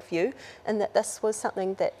their worldview, and that this was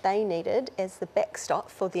something that they needed as the backstop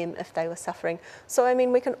for them if they were suffering. So I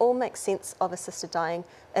mean, we can all make sense of assisted dying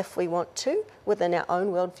if we want to, within our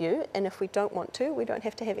own worldview, and if we don't want to, we don't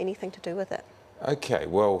have to have anything to do with it. Okay,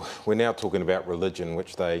 well, we're now talking about religion,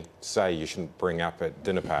 which they say you shouldn't bring up at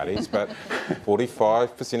dinner parties, but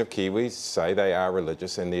 45% of Kiwis say they are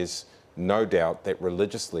religious, and there's no doubt that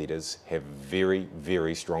religious leaders have very,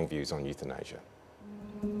 very strong views on euthanasia.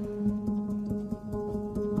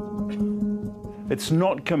 It's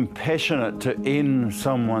not compassionate to end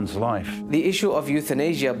someone's life. The issue of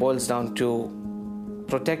euthanasia boils down to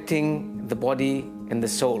protecting the body and the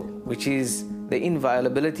soul, which is the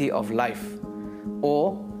inviolability of life,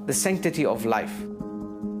 or the sanctity of life.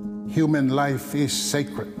 Human life is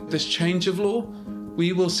sacred. This change of law,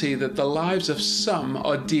 we will see that the lives of some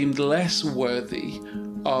are deemed less worthy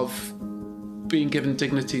of being given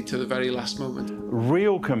dignity to the very last moment.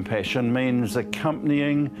 Real compassion means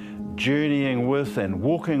accompanying, journeying with and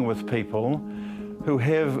walking with people who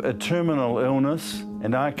have a terminal illness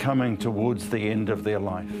and are coming towards the end of their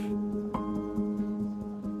life.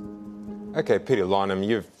 Okay, Peter Lynham,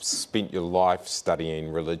 you've spent your life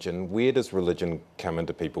studying religion. Where does religion come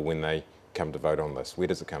into people when they come to vote on this? Where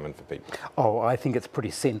does it come in for people? Oh, I think it's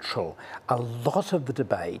pretty central. A lot of the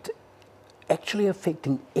debate, actually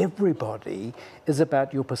affecting everybody, is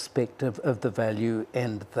about your perspective of the value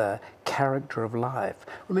and the character of life.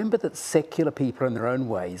 Remember that secular people in their own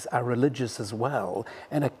ways are religious as well,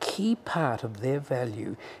 and a key part of their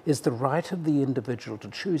value is the right of the individual to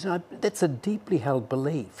choose. Now, that's a deeply held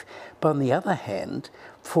belief. But on the other hand,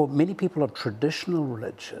 for many people of traditional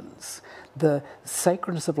religions, the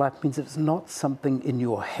sacredness of life means it's not something in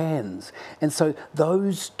your hands. And so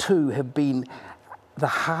those two have been the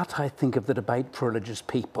heart, I think, of the debate for religious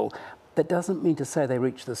people. That doesn't mean to say they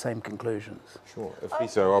reach the same conclusions. Sure.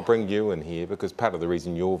 So I'll bring you in here, because part of the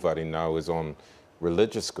reason you're voting no is on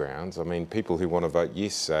religious grounds. I mean, people who want to vote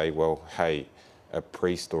yes say, well, hey, a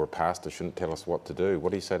priest or a pastor shouldn't tell us what to do. What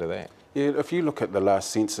do you say to that? Yeah, if you look at the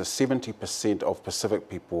last census, 70% of Pacific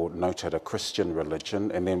people noted a Christian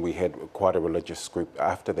religion, and then we had quite a religious group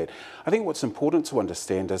after that. I think what's important to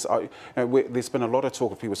understand is, there's been a lot of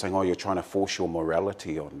talk of people saying, oh, you're trying to force your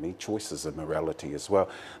morality on me. Choice is a morality as well.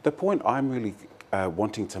 The point I'm really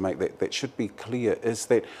wanting to make that should be clear is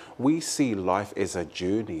that we see life as a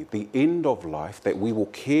journey. The end of life, that we will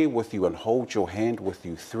care with you and hold your hand with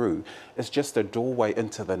you through, is just a doorway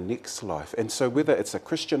into the next life. And so whether it's a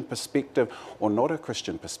Christian perspective or not a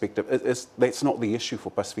Christian perspective, that's not the issue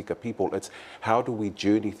for Pasifika people. It's how do we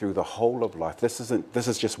journey through the whole of life. This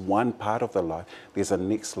is just one part of the life. There's a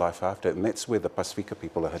next life after it, and that's where the Pasifika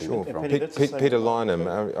people are heading from. Peter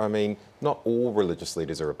Lynham, I mean, not all religious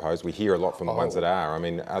leaders are opposed. We hear a lot from the ones that are. I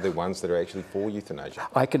mean, are there ones that are actually for euthanasia?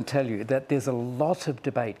 I can tell you that there's a lot of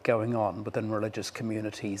debate going on within religious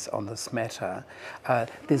communities on this matter.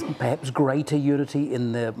 There's perhaps greater unity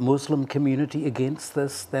in the Muslim community against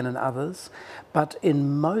this than in others, but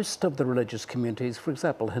in most of the religious communities, for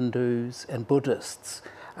example, Hindus and Buddhists,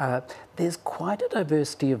 there's quite a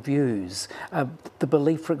diversity of views. The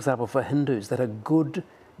belief, for example, for Hindus that a good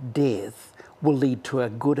death will lead to a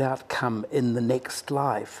good outcome in the next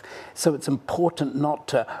life. So it's important not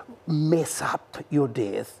to mess up your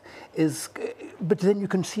death. But then you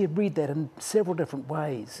can read that in several different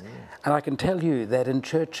ways. And I can tell you that in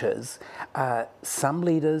churches, some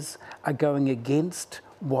leaders are going against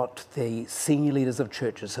what the senior leaders of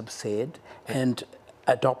churches have said and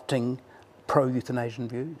adopting pro-euthanasian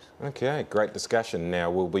views. Okay, great discussion.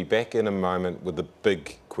 Now, we'll be back in a moment with the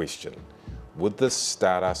big question. Would this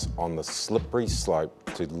start us on the slippery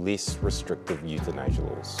slope to less restrictive euthanasia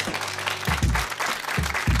laws?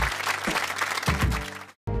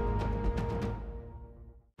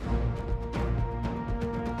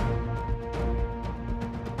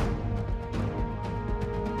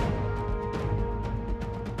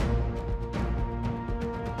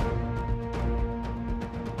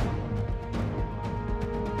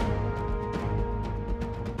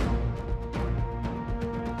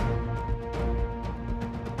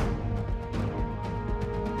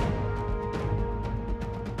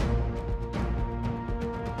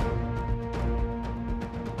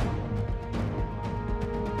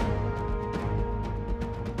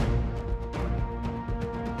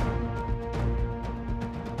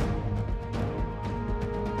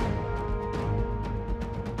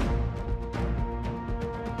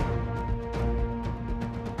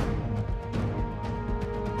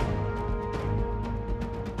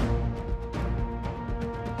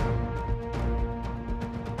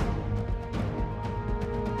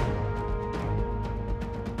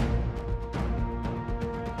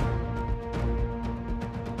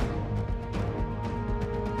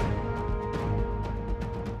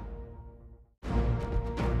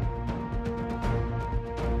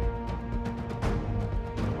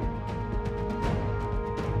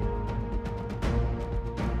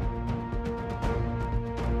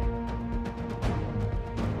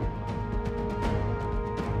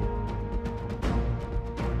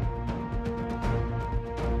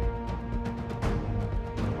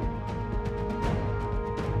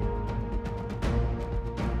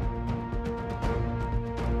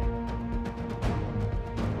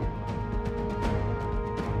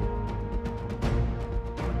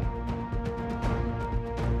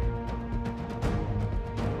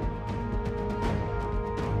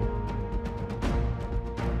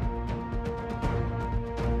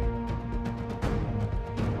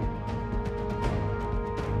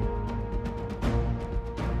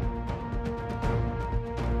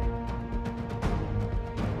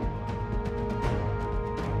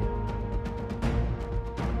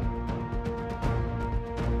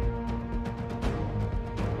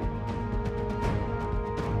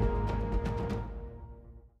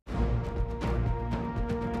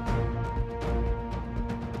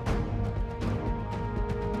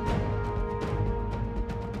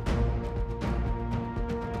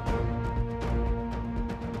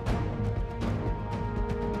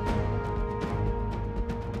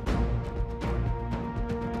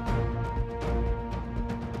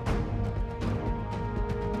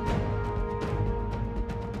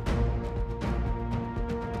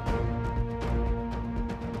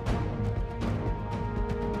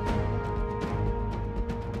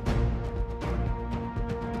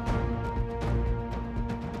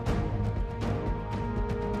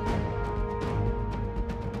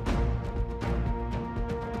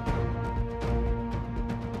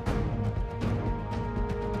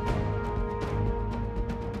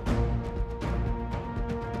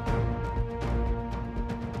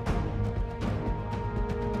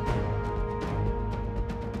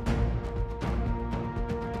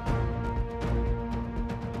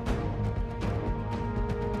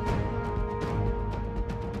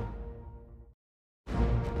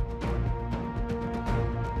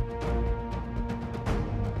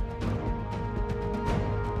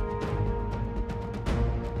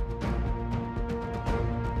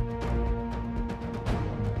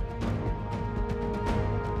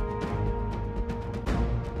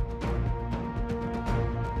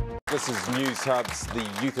 This is Newshub's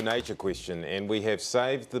The Euthanasia Question, and we have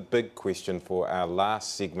saved the big question for our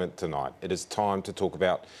last segment tonight. It is time to talk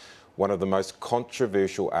about one of the most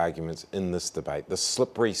controversial arguments in this debate, the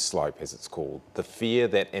slippery slope, as it's called, the fear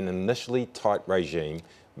that an initially tight regime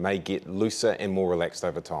may get looser and more relaxed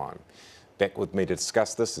over time. Back with me to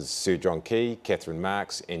discuss this is Sir John Key, Catherine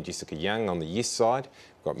Marks and Jessica Young on the yes side.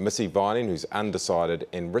 We've got Missy Vining, who's undecided,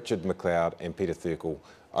 and Richard McLeod and Peter Thurkel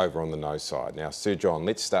over on the no side. Now, Sir John,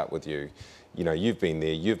 let's start with you. You know, you've been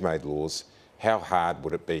there, you've made laws. How hard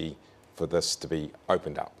would it be for this to be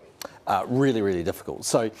opened up? Really, really difficult.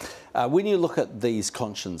 So when you look at these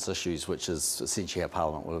conscience issues, which is essentially how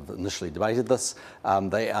Parliament would have initially debated this,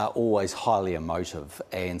 they are always highly emotive.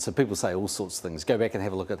 And so people say all sorts of things. Go back and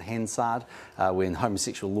have a look at Hansard, when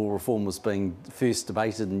homosexual law reform was being first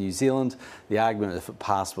debated in New Zealand. The argument, if it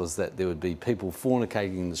passed, was that there would be people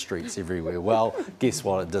fornicating in the streets everywhere. Well, guess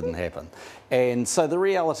what? It didn't happen. And so the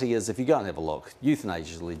reality is, if you go and have a look,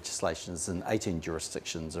 euthanasia legislation is in 18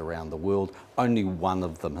 jurisdictions around the world. Only one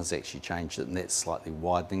of them has actually changed it, and that's slightly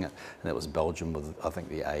widening it, and that was Belgium with, I think,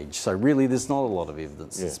 the age. So really, there's not a lot of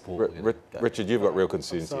evidence to support it. Richard, you've got real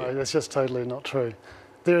concerns here. Sorry, that's just totally not true.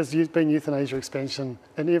 There has been euthanasia expansion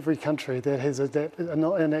in every country that has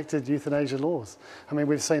enacted euthanasia laws. I mean,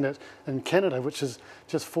 we've seen it in Canada, which is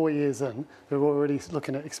just 4 years in. We're already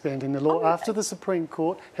looking at expanding the law after the Supreme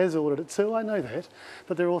Court has ordered it too. I know that,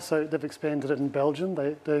 but they've expanded it in Belgium.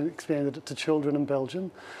 They expanded it to children in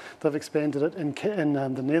Belgium. They've expanded it in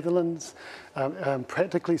the Netherlands,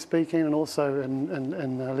 practically speaking, and also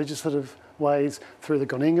in legislative ways through the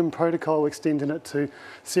Groningen Protocol, extending it to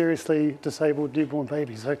seriously disabled newborn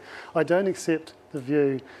babies. So I don't accept the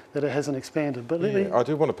view that it hasn't expanded. But I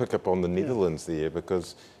do want to pick up on the Netherlands there,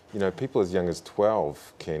 because you know, people as young as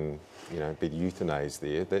 12 can, you know, be euthanized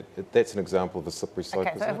there. That's an example of a slippery slope.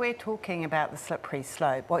 Okay, so if we're talking about the slippery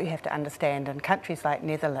slope, what you have to understand, in countries like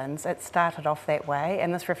Netherlands, it started off that way,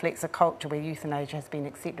 and this reflects a culture where euthanasia has been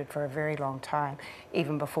accepted for a very long time,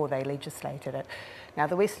 even before they legislated it. Now,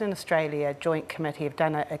 the Western Australia Joint Committee have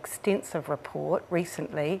done an extensive report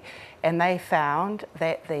recently, and they found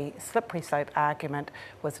that the slippery slope argument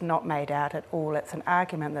was not made out at all. It's an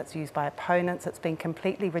argument that's used by opponents. It's been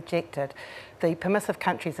completely rejected. The permissive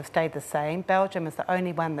countries have stayed the same. Belgium is the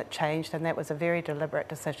only one that changed, and that was a very deliberate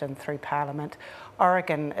decision through Parliament.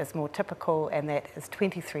 Oregon is more typical, and that is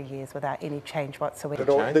 23 years without any change whatsoever.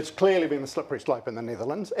 There's clearly been a slippery slope in the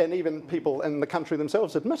Netherlands, and even people in the country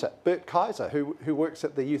themselves admit it. Bert Kaiser, who works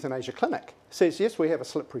at the Euthanasia Clinic, says, yes, we have a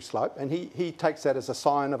slippery slope, and he takes that as a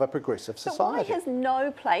sign of a progressive society. So why has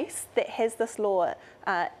no place that has this law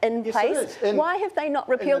in place? Why have they not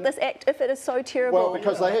repealed this act if it is so terrible? Well,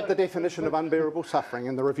 because they had the definition of unbearable suffering,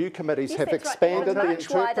 and the review committees have expanded the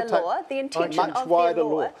interpretation. The intention of their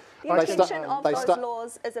law. The intention of those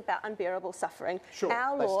laws is about unbearable suffering. Sure.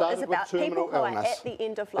 Our law is about people who are at the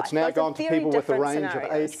end of life. It's now gone to people with a range of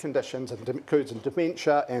age conditions, and includes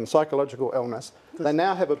dementia and psychological illness. They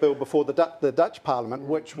now have a bill before the Dutch Parliament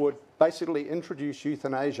which would basically introduce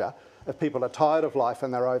euthanasia if people are tired of life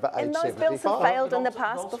and they're over age 75. And those bills have failed in the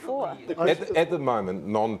past before. At the moment,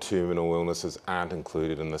 non-terminal illnesses aren't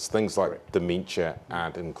included in this. Things like dementia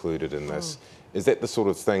aren't included in this. Is that the sort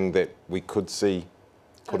of thing that we could see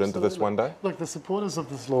put into this one day? Look, the supporters of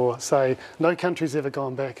this law say no country's ever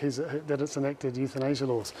gone back that it's enacted euthanasia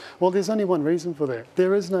laws. Well, there's only one reason for that.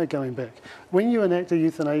 There is no going back. When you enact a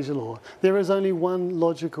euthanasia law, there is only one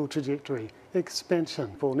logical trajectory: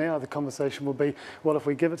 expansion. Well, now the conversation will be, well, if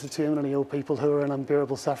we give it to terminally ill people who are in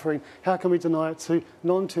unbearable suffering, how can we deny it to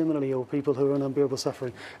non-terminally ill people who are in unbearable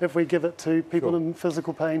suffering? If we give it to people in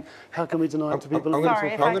physical pain, how can we deny it to people in physical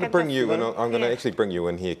pain? I'm going to bring you in. I'm going to actually bring you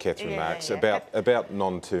in here, Catherine Marks, about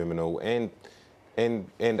non-terminal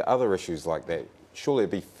and other issues like that. Surely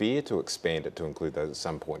it'd be fair to expand it to include those at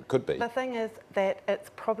some point. Could be. The thing is that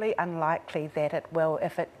it's probably unlikely that it will.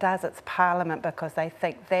 If it does, it's Parliament, because they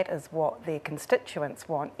think that is what their constituents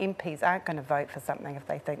want. MPs aren't going to vote for something if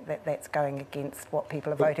they think that that's going against what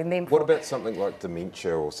people are voting them for. What about something like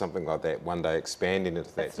dementia or something like that, one day expanding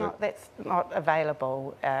into that? That's not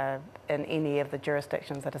available in any of the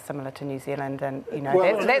jurisdictions that are similar to New Zealand, and you know,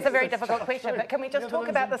 that's a very difficult question. But can we just talk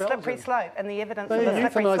about the slippery slope and the evidence of the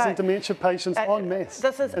slippery slope? Euthanising dementia patients en masse.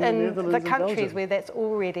 This is in the countries where that's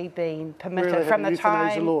already been permitted from the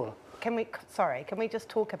time. Law. Can we just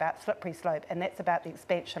talk about slippery slope, and that's about the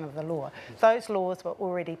expansion of the law. Those laws were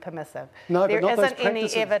already permissive. No, there but not isn't those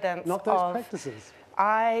any evidence not those of practices.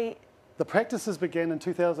 The practices began in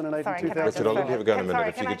 2008 and 2009. Richard, I'll let you have a go in a minute. Sorry,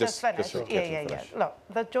 If you can I could just finish? finish. Look,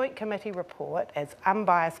 the Joint Committee report, as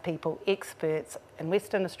unbiased people, experts in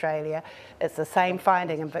Western Australia, it's the same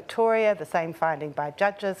finding in Victoria, the same finding by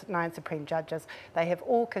judges, 9 Supreme judges. They have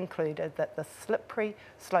all concluded that the slippery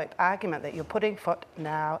slope argument that you're putting foot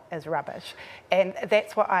now is rubbish. And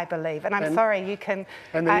that's what I believe. And I'm sorry, you can,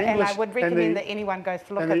 and I would recommend that anyone goes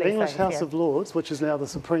to look at these things. And the English House of Lords, which is now the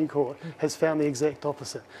Supreme Court, has found the exact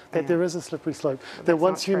opposite, that there is a slippery slope. That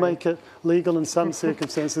once you make it legal in some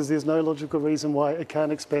circumstances, there's no logical reason why it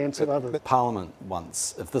can't expand to others. Parliament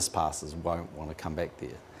once, if this passes, won't want to come back there.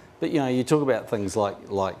 But you talk about things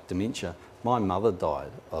like dementia. My mother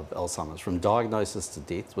died of Alzheimer's. From diagnosis to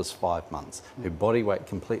death was 5 months. Her body weight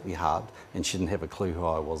completely halved, and she didn't have a clue who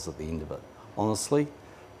I was at the end of it. Honestly,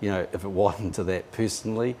 if it wasn't to that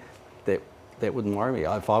personally, that wouldn't worry me.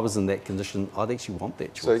 If I was in that condition, I'd actually want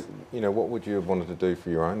that choice. So, what would you have wanted to do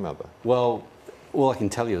for your own mother? Well, all I can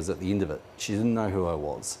tell you is at the end of it, she didn't know who I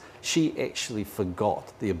was. She actually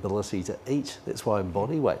forgot the ability to eat. That's why her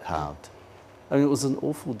body weight halved. I mean, it was an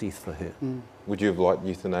awful death for her. Would you have liked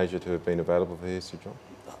euthanasia to have been available for her, Sir John?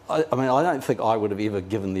 I mean, I don't think I would have ever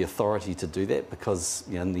given the authority to do that because,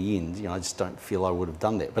 in the end, I just don't feel I would have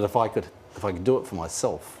done that. But if I could do it for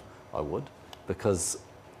myself, I would, because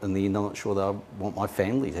in the end, I'm not sure that I want my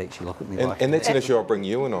family to actually look at me like that. And that's an issue I'll bring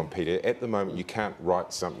you in on, Peter. At the moment, you can't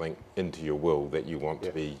write something into your will that you want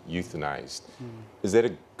to be euthanased. Is that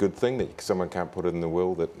a good thing, that someone can't put it in the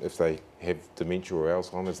will that if they have dementia or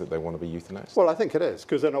Alzheimer's that they want to be euthanased? Well, I think it is,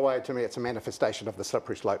 because in a way, to me, it's a manifestation of the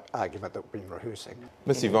slippery slope argument that we've been rehearsing.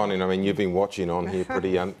 Miss Yvonne, I mean, you've been watching on here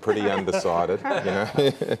pretty undecided,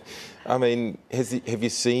 I mean, have you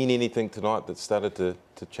seen anything tonight that started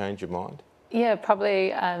to change your mind? Yeah,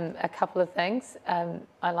 probably a couple of things.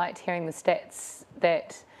 I liked hearing the stats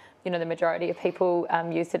that, the majority of people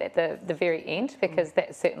used it at the very end, because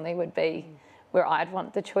that certainly would be where I'd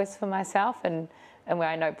want the choice for myself, and where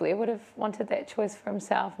I know Blair would have wanted that choice for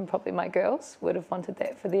himself, and probably my girls would have wanted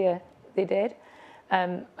that for their dad.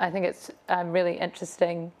 I think it's really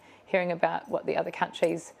interesting hearing about what the other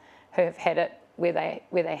countries who have had it, where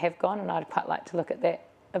they have gone, and I'd quite like to look at that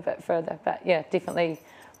a bit further. But yeah, definitely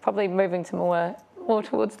probably moving to more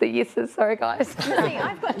towards the yeses. Sorry, guys.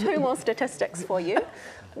 I've got 2 more statistics for you.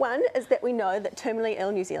 One is that we know that terminally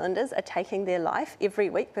ill New Zealanders are taking their life every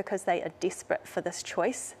week because they are desperate for this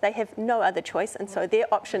choice. They have no other choice, and so their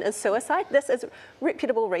option is suicide. This is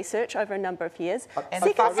reputable research over a number of years.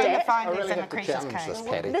 Second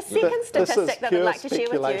statistic that I'd like to share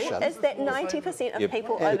with you is that 90% of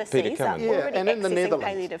people overseas are already accessing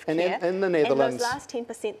palliative care. In the Netherlands, and those last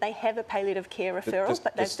 10%, they have a palliative care referral,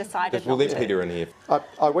 but they've decided we'll not let to. Peter in here.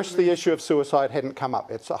 I wish the issue of suicide hadn't come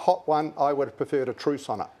up. It's a hot one. I would have preferred a truce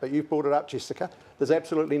on it. But you've brought it up, Jessica. There's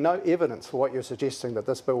absolutely no evidence for what you're suggesting, that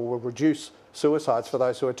this bill will reduce suicides for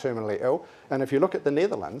those who are terminally ill. And if you look at the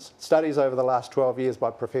Netherlands, studies over the last 12 years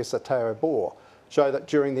by Professor Theo Boer show that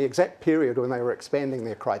during the exact period when they were expanding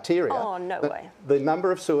their criteria, the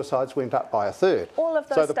number of suicides went up by 1/3. All of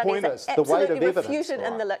those so the studies point are is, the weight of absolutely evidence refuted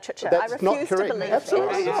in the literature. That's I refuse not correct. to believe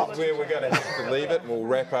Absolutely that. not. This is where we're going to have to leave it. We'll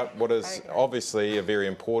wrap up what is obviously a very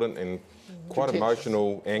important and quite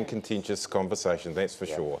emotional and contentious conversation, that's for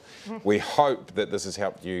sure. We hope that this has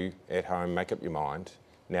helped you at home make up your mind.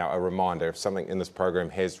 Now, a reminder, if something in this program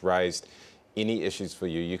has raised any issues for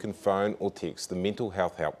you, you can phone or text the Mental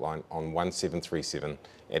Health Helpline on 1737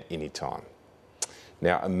 at any time.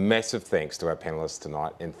 Now, a massive thanks to our panellists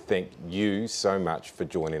tonight, and thank you so much for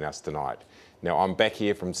joining us tonight. Now, I'm back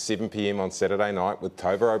here from 7 p.m. on Saturday night with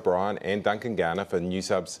Tova O'Brien and Duncan Garner for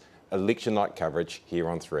Newshub's election night coverage here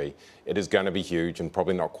on 3. It is going to be huge and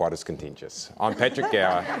probably not quite as contentious. I'm Patrick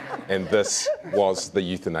Gower, and this was the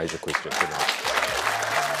euthanasia question tonight.